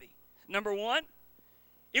society. Number 1,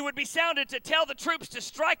 it would be sounded to tell the troops to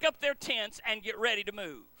strike up their tents and get ready to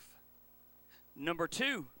move. Number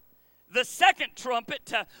 2, the second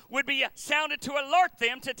trumpet would be sounded to alert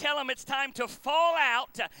them, to tell them it's time to fall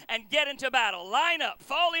out and get into battle. Line up,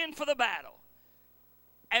 fall in for the battle.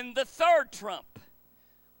 And the third trump,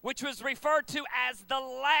 which was referred to as the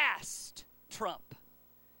last trump,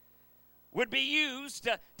 would be used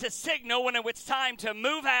to signal when it was time to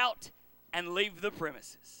move out and leave the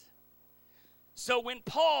premises. So when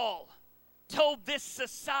Paul told this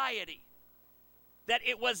society that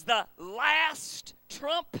it was the last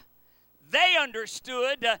trump, they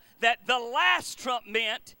understood that the last trump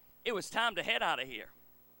meant it was time to head out of here.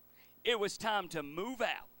 It was time to move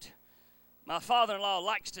out. My father-in-law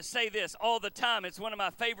likes to say this all the time. It's one of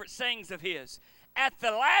my favorite sayings of his. At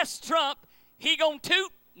the last trump, he gonna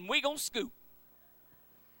toot and we gonna scoot.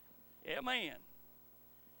 Yeah, man.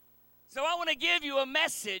 So I want to give you a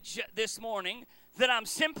message this morning that I'm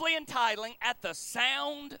simply entitling At the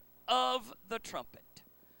Sound of the Trumpet.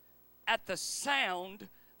 At the Sound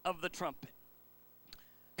of the Trumpet.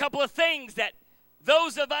 A couple of things that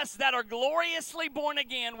those of us that are gloriously born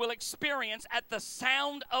again will experience at the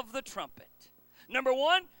sound of the trumpet. Number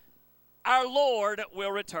 1, our Lord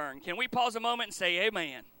will return. Can we pause a moment and say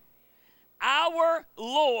amen? Our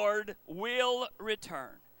Lord will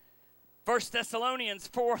return. 1 Thessalonians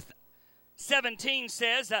 4:17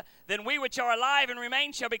 says, Then we which are alive and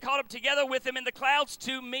remain shall be caught up together with him in the clouds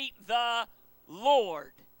to meet the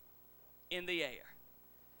Lord in the air.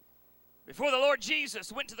 Before the Lord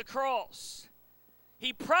Jesus went to the cross,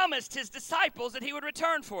 he promised his disciples that he would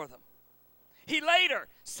return for them. He later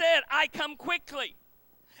said, I come quickly.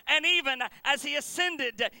 And even as he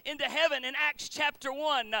ascended into heaven in Acts chapter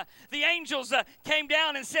 1, the angels came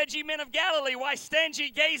down and said, Ye men of Galilee, why stand ye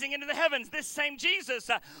gazing into the heavens? This same Jesus,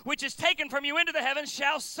 which is taken from you into the heavens,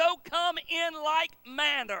 shall so come in like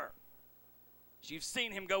manner. You've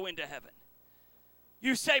seen him go into heaven.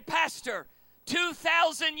 You say, Pastor,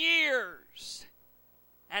 2,000 years,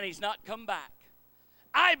 and he's not come back.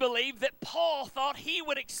 I believe that Paul thought he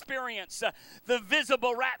would experience the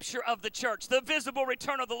visible rapture of the church, the visible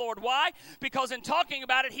return of the Lord. Why? Because in talking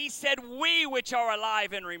about it, he said, we which are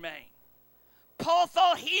alive and remain. Paul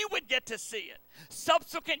thought he would get to see it.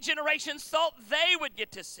 Subsequent generations thought they would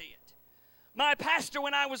get to see it. My pastor,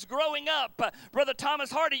 when I was growing up, Brother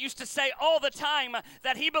Thomas Hardy, used to say all the time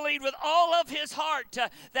that he believed with all of his heart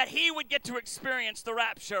that he would get to experience the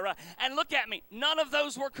rapture. And look at me, none of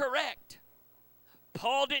those were correct.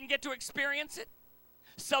 Paul didn't get to experience it.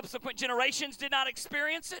 Subsequent generations did not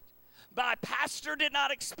experience it. My pastor did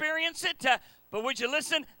not experience it. But would you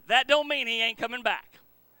listen? That don't mean he ain't coming back.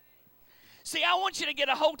 See, I want you to get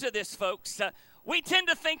a hold of this, folks. We tend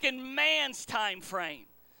to think in man's time frame.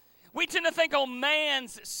 We tend to think on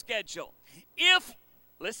man's schedule.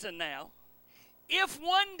 Listen now, if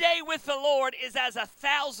one day with the Lord is as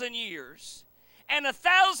 1,000 years, and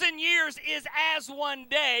 1,000 years is as one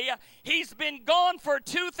day, he's been gone for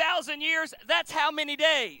 2,000 years, that's how many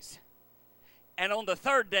days? And on the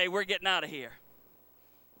third day, we're getting out of here.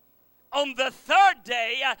 On the third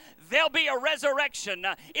day, there'll be a resurrection.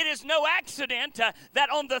 It is no accident that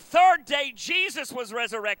on the third day Jesus was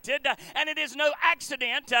resurrected, and it is no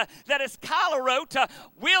accident that, as Kyla wrote,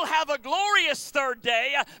 we'll have a glorious third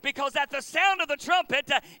day, because at the sound of the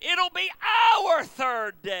trumpet, it'll be our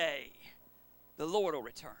third day. The Lord will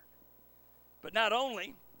return. But not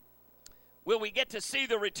only will we get to see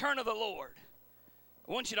the return of the Lord,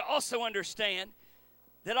 I want you to also understand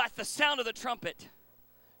that at the sound of the trumpet,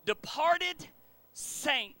 departed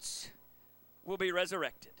saints will be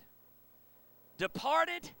resurrected.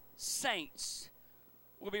 Departed saints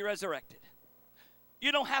will be resurrected.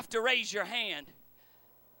 You don't have to raise your hand,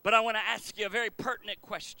 but I want to ask you a very pertinent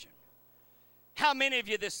question. How many of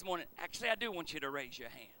you this morning, actually I do want you to raise your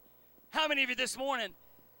hand. How many of you this morning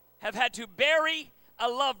have had to bury a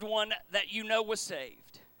loved one that you know was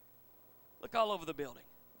saved? Look all over the building.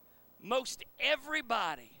 Most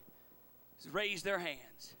everybody has raised their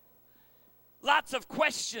hands. Lots of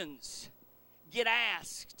questions get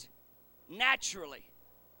asked naturally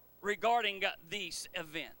regarding these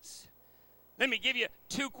events. Let me give you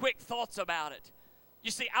 2 quick thoughts about it.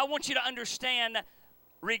 You see, I want you to understand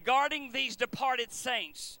regarding these departed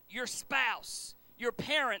saints, your spouse, your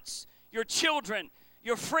parents, your children,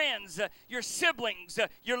 your friends, your siblings,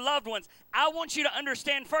 your loved ones. I want you to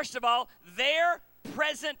understand, first of all, their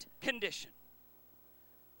present condition.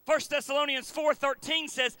 1 Thessalonians 4:13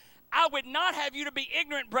 says, I would not have you to be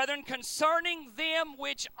ignorant, brethren, concerning them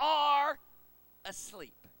which are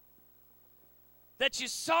asleep, that you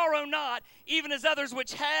sorrow not, even as others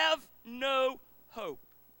which have no hope.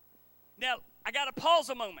 Now, I got to pause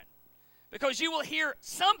a moment, because you will hear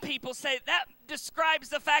some people say that describes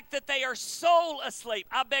the fact that they are soul asleep.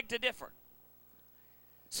 I beg to differ.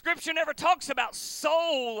 Scripture never talks about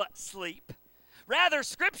soul sleep. Rather,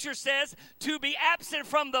 Scripture says to be absent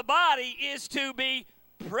from the body is to be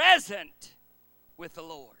present with the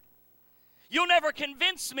Lord. You'll never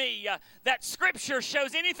convince me that Scripture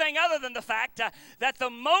shows anything other than the fact that the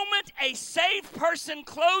moment a saved person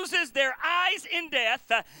closes their eyes in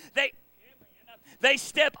death, they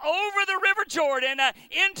step over the River Jordan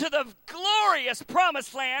into the glorious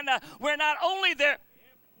promised land where not only their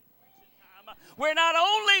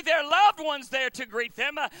loved ones there to greet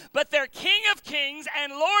them, but their King of Kings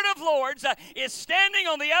and Lord of Lords is standing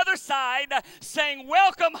on the other side saying,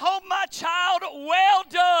 welcome home, my child, well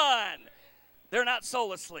done. They're not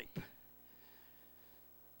soul asleep.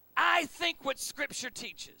 I think what Scripture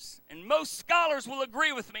teaches, and most scholars will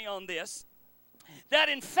agree with me on this, that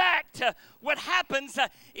in fact what happens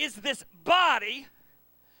is this body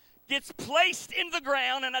gets placed in the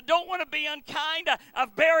ground, and I don't want to be unkind.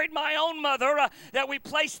 I've buried my own mother, that we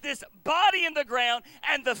place this body in the ground,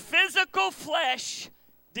 and the physical flesh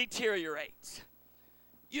deteriorates.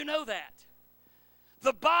 You know that.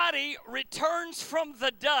 The body returns from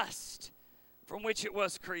the dust from which it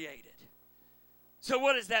was created. So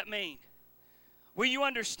what does that mean? Will you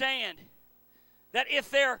understand that if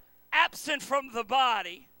they're absent from the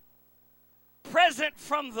body, present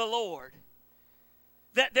from the Lord,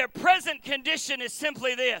 that their present condition is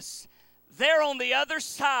simply this: they're on the other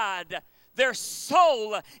side. Their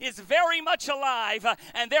soul is very much alive,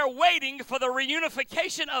 and they're waiting for the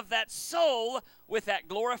reunification of that soul with that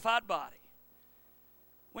glorified body.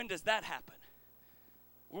 When does that happen?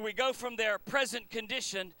 When we go from their present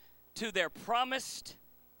condition to their promised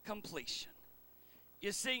completion.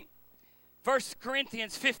 You see, 1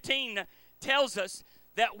 Corinthians 15 tells us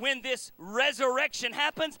that when this resurrection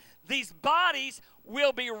happens, these bodies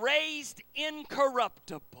will be raised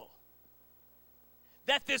incorruptible.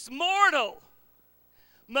 That this mortal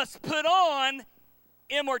must put on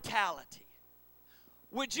immortality.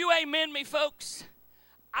 Would you amen me, folks?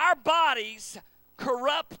 Our bodies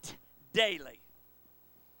corrupt daily.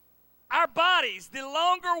 Our bodies, the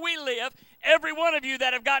longer we live, every one of you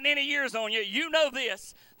that have gotten any years on you, you know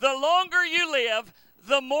this. The longer you live,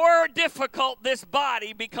 the more difficult this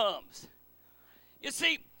body becomes. You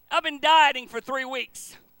see, I've been dieting for 3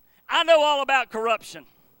 weeks. I know all about corruption.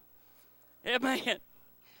 Amen.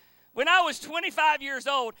 When I was 25 years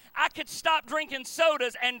old, I could stop drinking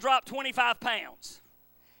sodas and drop 25 pounds.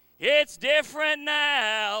 It's different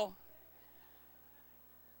now.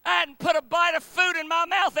 I hadn't put a bite of food in my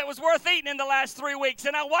mouth that was worth eating in the last 3 weeks,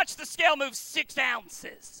 and I watched the scale move 6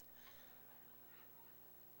 ounces.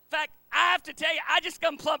 In fact, I have to tell you, I just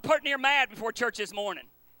come plumb pert near mad before church this morning.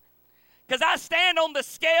 Because I stand on the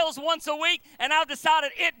scales once a week, and I've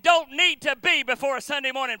decided it don't need to be before a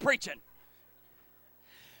Sunday morning preaching.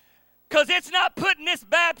 Because it's not putting this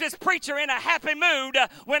Baptist preacher in a happy mood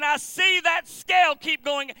when I see that scale keep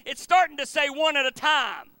going. It's starting to say 1 at a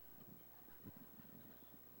time.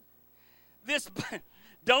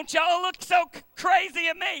 Don't y'all look so crazy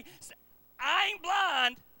at me. I ain't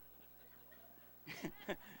blind.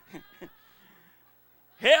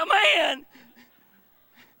 Amen.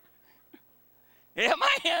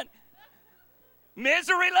 Amen.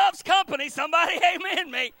 Misery loves company. Somebody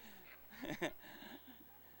amen me.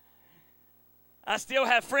 I still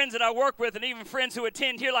have friends that I work with and even friends who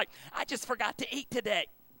attend here like, I just forgot to eat today.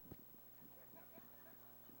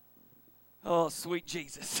 Oh, sweet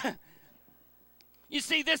Jesus. You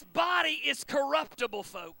see, this body is corruptible,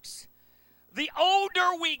 folks. The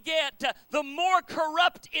older we get, the more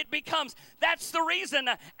corrupt it becomes. That's the reason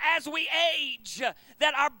as we age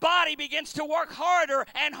that our body begins to work harder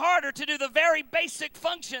and harder to do the very basic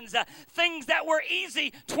functions. Things that were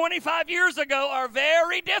easy 25 years ago are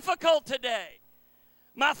very difficult today.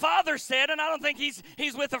 My father said, and I don't think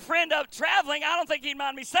he's with a friend up traveling, I don't think he'd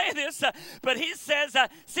mind me saying this, but he says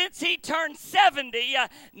since he turned 70,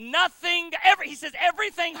 he says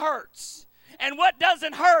everything hurts. And what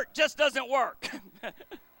doesn't hurt just doesn't work.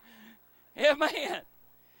 Amen.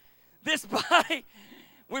 This body,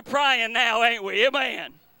 we're praying now, ain't we?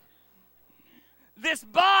 Amen. This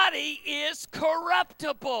body is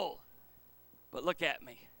corruptible. But look at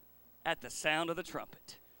me. At the sound of the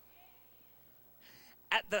trumpet.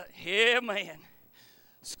 Amen.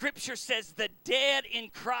 Scripture says the dead in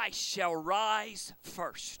Christ shall rise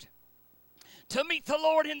first to meet the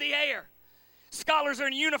Lord in the air. Scholars are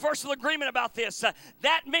in universal agreement about this.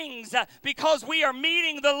 That means because we are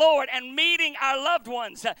meeting the Lord and meeting our loved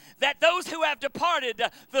ones, that those who have departed,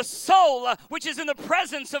 the soul which is in the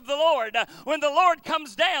presence of the Lord, when the Lord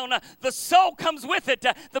comes down, the soul comes with it.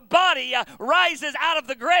 The body rises out of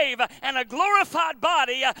the grave, and a glorified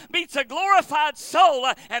body meets a glorified soul,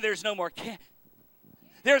 and there's no more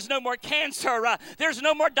There's no more cancer. There's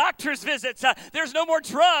no more doctor's visits. There's no more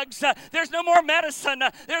drugs. There's no more medicine.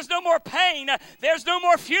 There's no more pain. There's no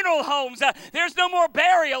more funeral homes. There's no more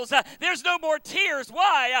burials. There's no more tears.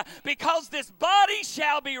 Why? Because this body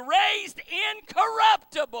shall be raised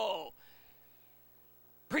incorruptible.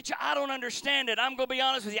 Preacher, I don't understand it. I'm going to be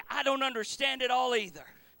honest with you. I don't understand it all either.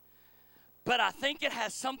 But I think it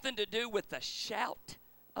has something to do with the shout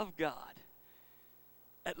of God.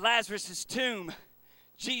 At Lazarus' tomb,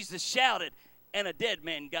 Jesus shouted, and a dead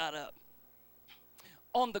man got up.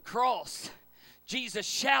 On the cross, Jesus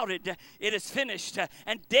shouted, it is finished,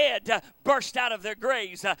 and dead burst out of their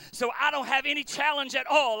graves. So I don't have any challenge at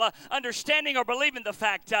all understanding or believing the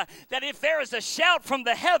fact that if there is a shout from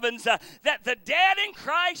the heavens that the dead in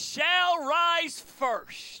Christ shall rise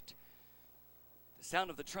first. The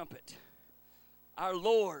sound of the trumpet. Our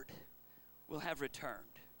Lord will have returned.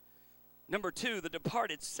 Number 2, the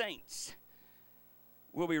departed saints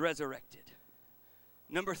will be resurrected.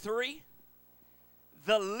 Number 3,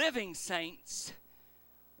 the living saints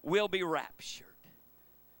will be raptured.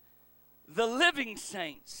 The living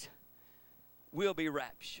saints will be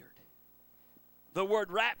raptured. The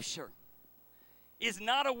word rapture is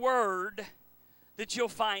not a word that you'll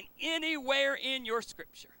find anywhere in your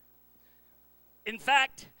scripture. In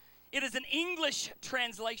fact, it is an English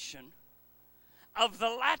translation of the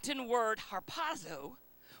Latin word harpazo,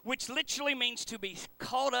 which literally means to be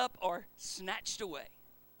caught up or snatched away.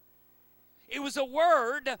 It was a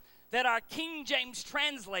word that our King James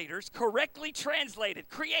translators correctly translated,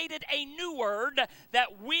 created a new word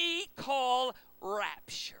that we call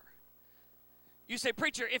rapture. You say,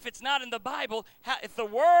 preacher, if it's not in the Bible, if the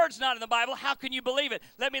word's not in the Bible, how can you believe it?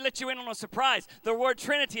 Let me let you in on a surprise. The word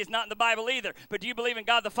Trinity is not in the Bible either. But do you believe in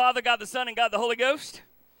God the Father, God the Son, and God the Holy Ghost?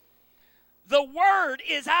 The word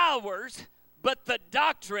is ours, but the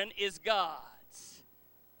doctrine is God's.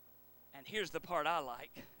 And here's the part I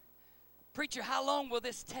like. Preacher, how long will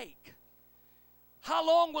this take? How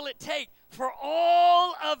long will it take for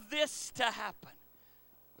all of this to happen?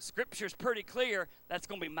 The scripture's pretty clear. That's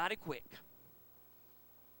going to be mighty quick.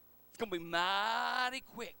 It's going to be mighty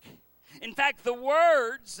quick. In fact, the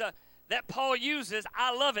words that Paul uses,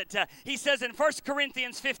 I love it. He says in 1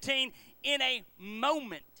 Corinthians 15, in a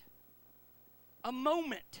moment. A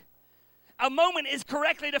moment. A moment is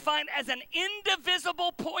correctly defined as an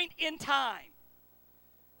indivisible point in time.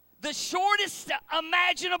 The shortest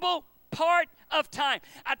imaginable part of time.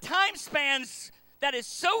 A time span that is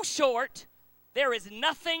so short, there is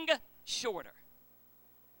nothing shorter.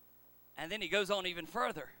 And then he goes on even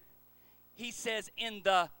further. He says, in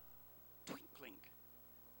the twinkling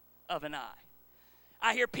of an eye.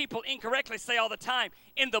 I hear people incorrectly say all the time,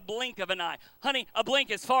 in the blink of an eye. Honey, a blink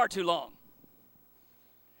is far too long.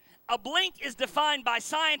 A blink is defined by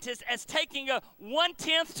scientists as taking a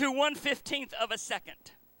 1/10 to 1/15 of a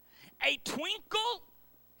second. A twinkle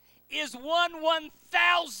is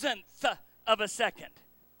 1/1000th of a second.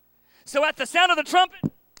 So at the sound of the trumpet,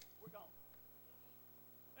 we're gone.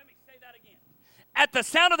 Let me say that again. At the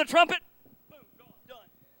sound of the trumpet, boom, gone, done.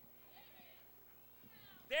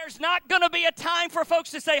 There's not going to be a time for folks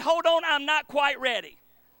to say, hold on, I'm not quite ready.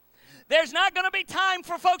 There's not going to be time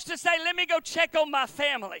for folks to say, let me go check on my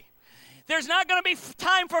family. There's not going to be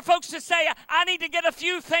time for folks to say, I need to get a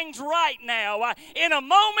few things right now. In a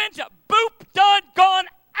moment, boop, done, gone,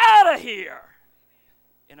 out of here.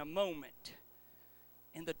 In a moment,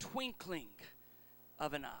 in the twinkling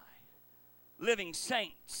of an eye, living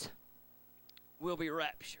saints will be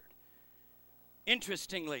raptured.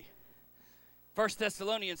 Interestingly, 1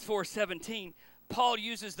 Thessalonians 4:17, Paul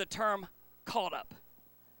uses the term caught up.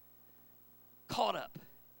 Caught up,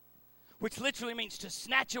 which literally means to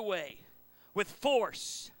snatch away with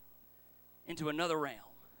force into another realm.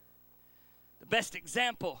 The best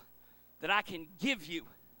example that I can give you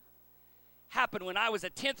happened when I was a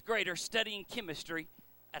 10th grader studying chemistry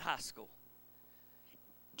at high school.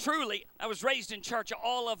 Truly, I was raised in church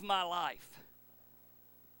all of my life.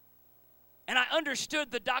 And I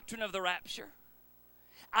understood the doctrine of the rapture.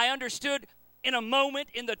 I understood in a moment,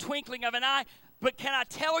 in the twinkling of an eye. But can I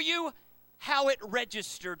tell you how it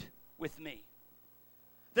registered with me?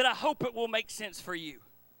 That I hope it will make sense for you.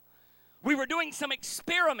 We were doing some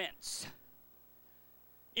experiments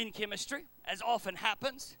in chemistry, as often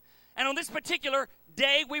happens. And on this particular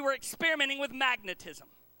day, we were experimenting with magnetism.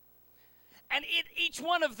 And in each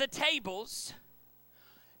one of the tables,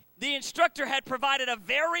 the instructor had provided a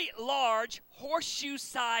very large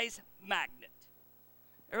horseshoe-size magnet.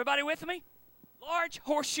 Everybody with me? Large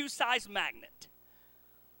horseshoe-size magnet.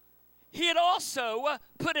 He had also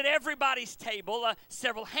put at everybody's table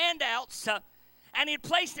several handouts, and he had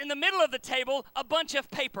placed in the middle of the table a bunch of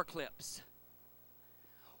paper clips.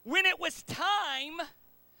 When it was time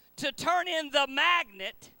to turn in the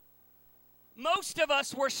magnet, most of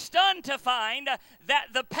us were stunned to find that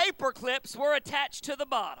the paper clips were attached to the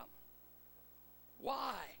bottom.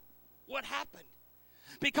 Why? What happened?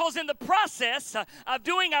 Because in the process of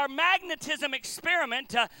doing our magnetism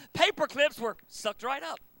experiment, paper clips were sucked right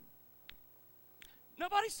up.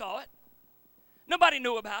 Nobody saw it. Nobody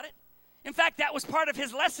knew about it. In fact, that was part of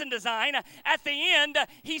his lesson design. At the end,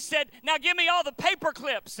 he said, now give me all the paper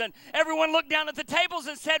clips. And everyone looked down at the tables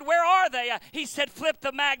and said, where are they? He said, flip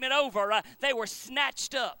the magnet over. They were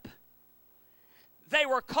snatched up. They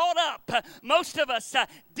were caught up. Most of us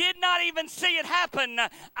did not even see it happen.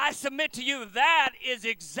 I submit to you that is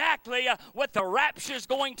exactly what the rapture is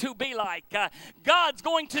going to be like. God's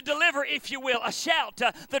going to deliver, if you will, a shout,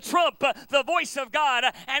 the trump, the voice of God.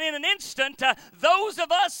 And in an instant, those of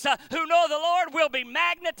us who know the Lord will be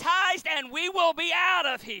magnetized and we will be out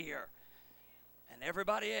of here. And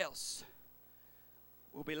everybody else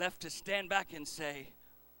will be left to stand back and say,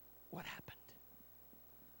 what happened?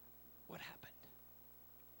 What happened?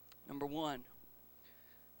 Number one,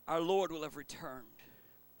 our Lord will have returned.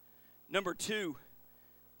 Number two,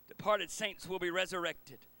 departed saints will be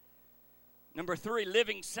resurrected. Number three,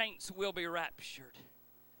 living saints will be raptured.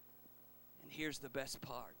 And here's the best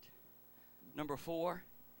part. Number four,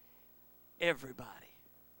 everybody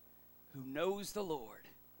who knows the Lord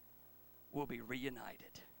will be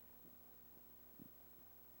reunited.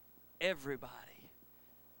 Everybody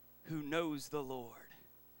who knows the Lord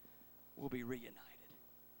will be reunited.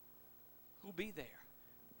 Who'll be there?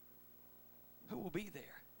 Who will be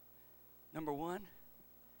there? Number one,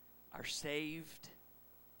 our saved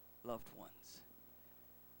loved ones.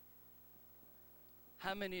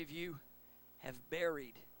 How many of you have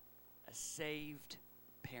buried a saved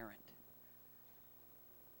parent?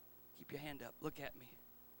 Keep your hand up. Look at me.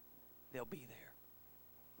 They'll be there.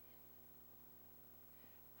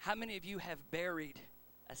 How many of you have buried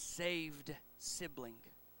a saved sibling?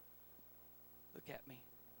 Look at me.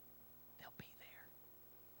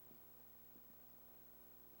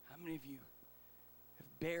 How many of you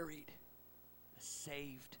have buried a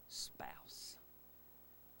saved spouse?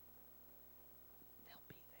 They'll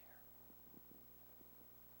be there.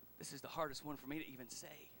 This is the hardest one for me to even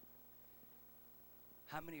say.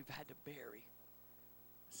 How many have had to bury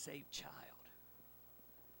a saved child?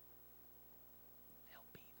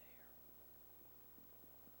 They'll be there.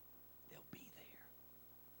 They'll be there.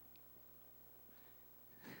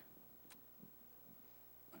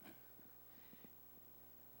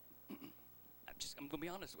 I'm going to be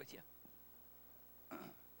honest with you.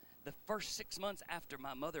 The first 6 months after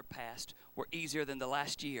my mother passed were easier than the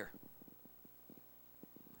last year.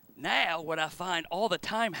 Now, what I find all the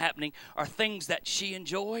time happening are things that she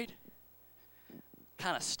enjoyed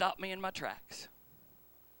kind of stop me in my tracks.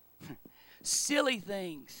 Silly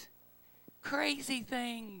things. Crazy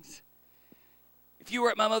things. If you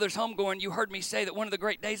were at my mother's homegoing, you heard me say that one of the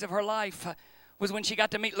great days of her life was when she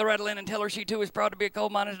got to meet Loretta Lynn and tell her she too was proud to be a coal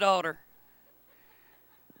miner's daughter.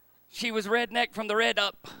 She was redneck from the red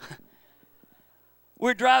up.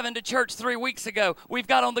 We're driving to church 3 weeks ago. We've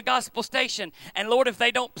got on the gospel station. And Lord, if they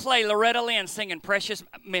don't play Loretta Lynn singing Precious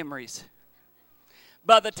Memories.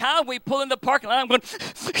 By the time we pull in the parking lot, I'm going,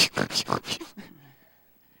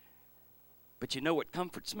 but you know what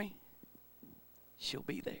comforts me? She'll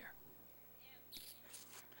be there.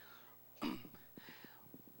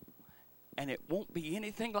 And it won't be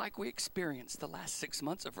anything like we experienced the last 6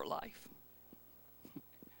 months of her life.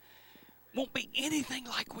 Won't be anything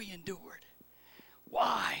like we endured.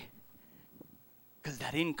 Why? Because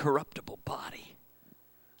that incorruptible body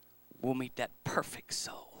will meet that perfect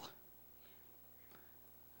soul.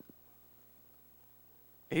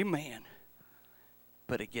 Amen.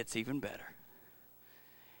 But it gets even better.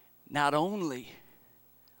 Not only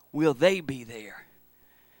will they be there,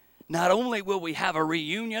 not only will we have a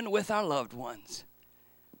reunion with our loved ones,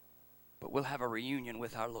 but we'll have a reunion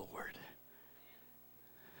with our Lord.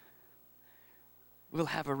 We'll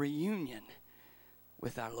have a reunion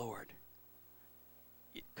with our Lord.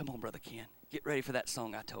 Come on, Brother Ken. Get ready for that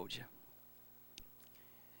song I told you.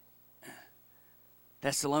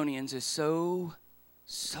 Thessalonians is so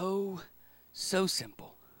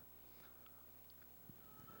simple.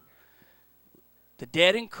 The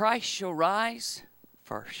dead in Christ shall rise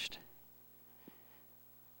first.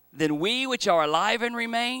 Then we which are alive and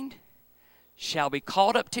remained shall be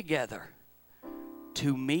caught up together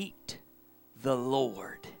to meet the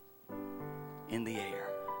Lord in the air.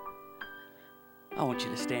 I want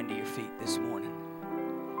you to stand to your feet this morning.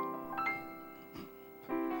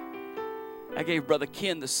 I gave Brother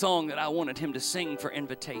Ken the song that I wanted him to sing for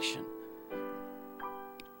invitation.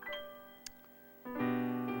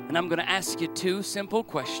 And I'm going to ask you 2 simple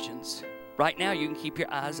questions. Right now, you can keep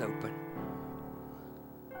your eyes open.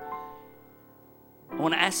 I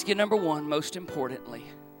want to ask you, number 1, most importantly,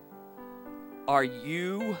 are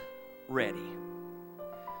you ready?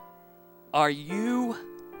 Are you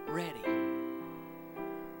ready?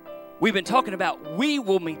 We've been talking about we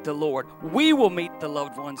will meet the Lord. We will meet the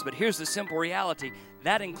loved ones. But here's the simple reality.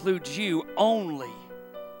 That includes you only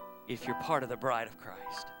if you're part of the bride of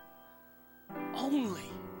Christ. Only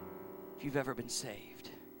if you've ever been saved.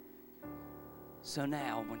 So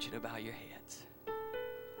now I want you to bow your heads.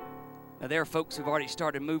 Now there are folks who've already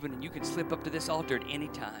started moving, and you can slip up to this altar at any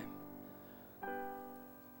time.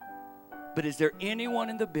 But is there anyone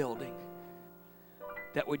in the building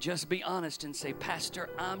that would just be honest and say, Pastor,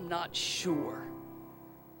 I'm not sure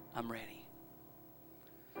I'm ready.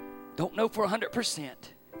 Don't know for 100%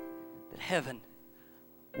 that heaven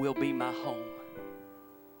will be my home.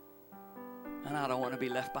 And I don't want to be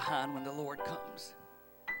left behind when the Lord comes.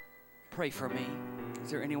 Pray for me.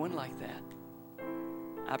 Is there anyone like that?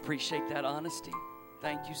 I appreciate that honesty.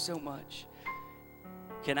 Thank you so much.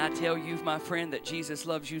 Can I tell you, my friend, that Jesus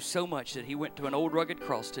loves you so much that he went to an old rugged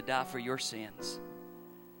cross to die for your sins.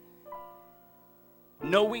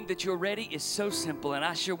 Knowing that you're ready is so simple, and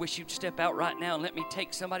I sure wish you'd step out right now and let me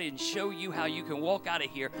take somebody and show you how you can walk out of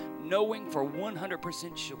here knowing for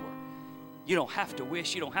 100% sure. You don't have to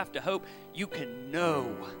wish, you don't have to hope. You can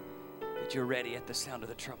know that you're ready at the sound of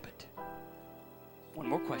the trumpet. One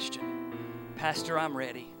more question. Pastor, I'm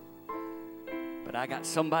ready, but I got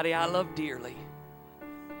somebody I love dearly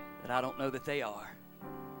that I don't know that they are.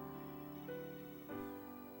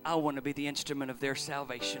 I want to be the instrument of their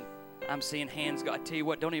salvation. I'm seeing hands go. I tell you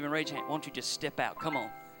what, don't even raise your hand. Why don't you just step out? Come on.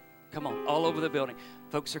 Come on. All over the building.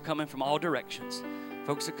 Folks are coming from all directions.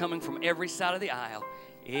 Folks are coming from every side of the aisle.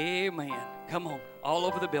 Amen. Come on. All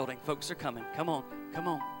over the building. Folks are coming. Come on. Come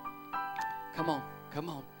on. Come on. Come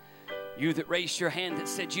on. You that raised your hand that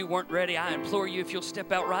said you weren't ready, I implore you, if you'll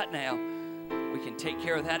step out right now, we can take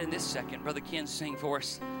care of that in this second. Brother Ken, sing for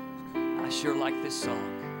us. I sure like this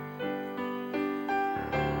song.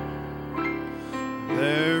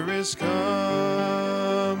 There is coming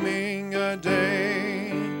a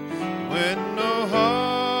day when no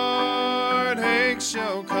heartache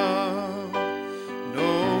shall come,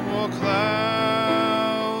 no more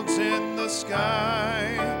clouds in the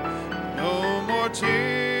sky, no more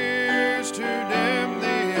tears to dim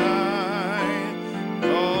the eye,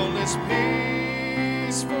 all is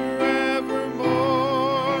peace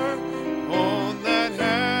forevermore on that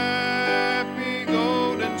happy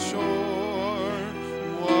golden shore.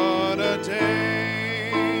 What a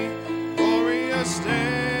day, glorious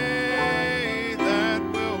day that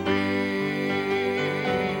will be.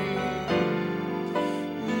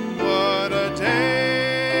 What a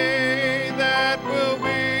day that will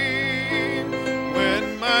be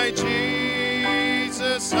when my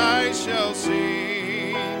Jesus I shall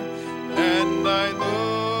see, and I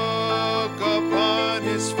look upon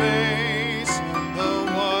his face, the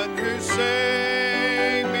one who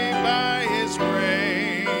saved me by his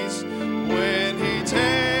grace. When he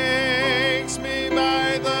takes me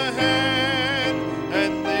by the hand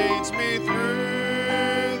and leads me through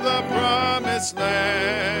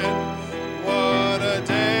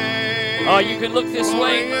Or you can look this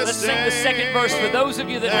way. Let's sing the second verse. For those of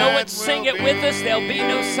you that know it, sing it with us. There'll be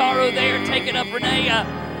no sorrow there. Take it up, Renee.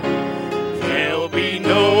 There'll be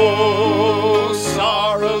no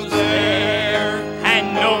sorrows there,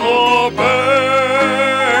 and no more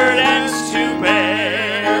burdens to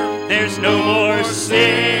bear. There's no more sickness,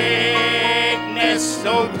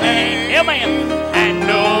 no pain. Amen. And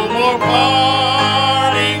no more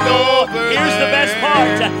parting over. Here's the best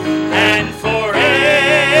part. And forever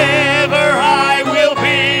I will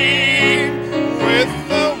be with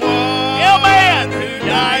the one, amen, who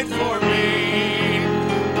died for me.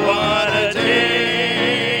 What a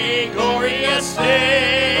day, glorious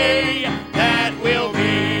day that will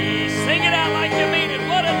be. Sing it out like you mean it.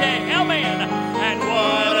 What a day, amen. And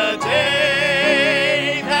what a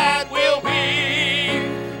day that will be.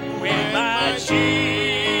 With my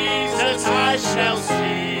Jesus I shall see.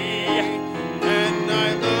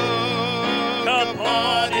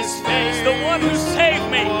 The one who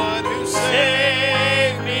saved me,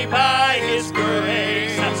 by His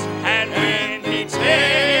grace. And when He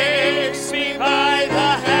takes me by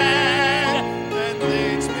the hand and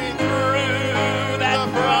leads me through that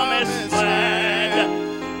promised land,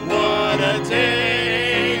 what a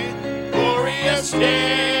day, glorious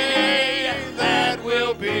day that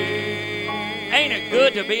will be. Ain't it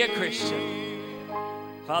good to be a Christian?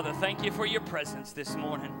 Father, thank you for your presence this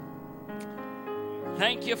morning.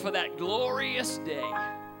 Thank you for that glorious day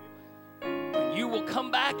when you will come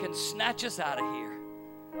back and snatch us out of here.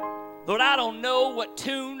 Lord, I don't know what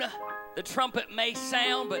tune the trumpet may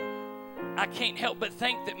sound, but I can't help but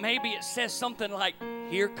think that maybe it says something like,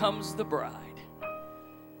 "Here comes the bride."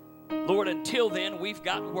 Lord, until then, we've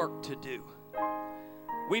got work to do.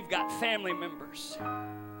 We've got family members.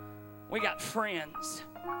 We got friends.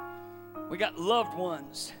 We got loved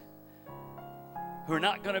ones who are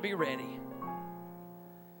not going to be ready.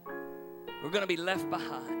 We're going to be left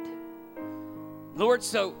behind. Lord,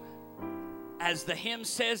 so as the hymn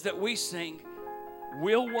says that we sing,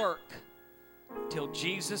 we'll work till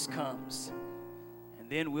Jesus comes, and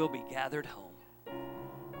then we'll be gathered home.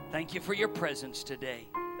 Thank you for your presence today.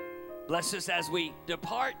 Bless us as we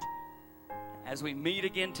depart, as we meet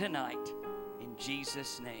again tonight. In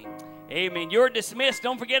Jesus' name, amen. You're dismissed.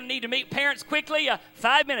 Don't forget, I need to meet parents quickly.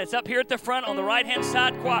 5 minutes up here at the front on the right-hand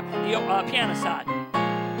side, piano side.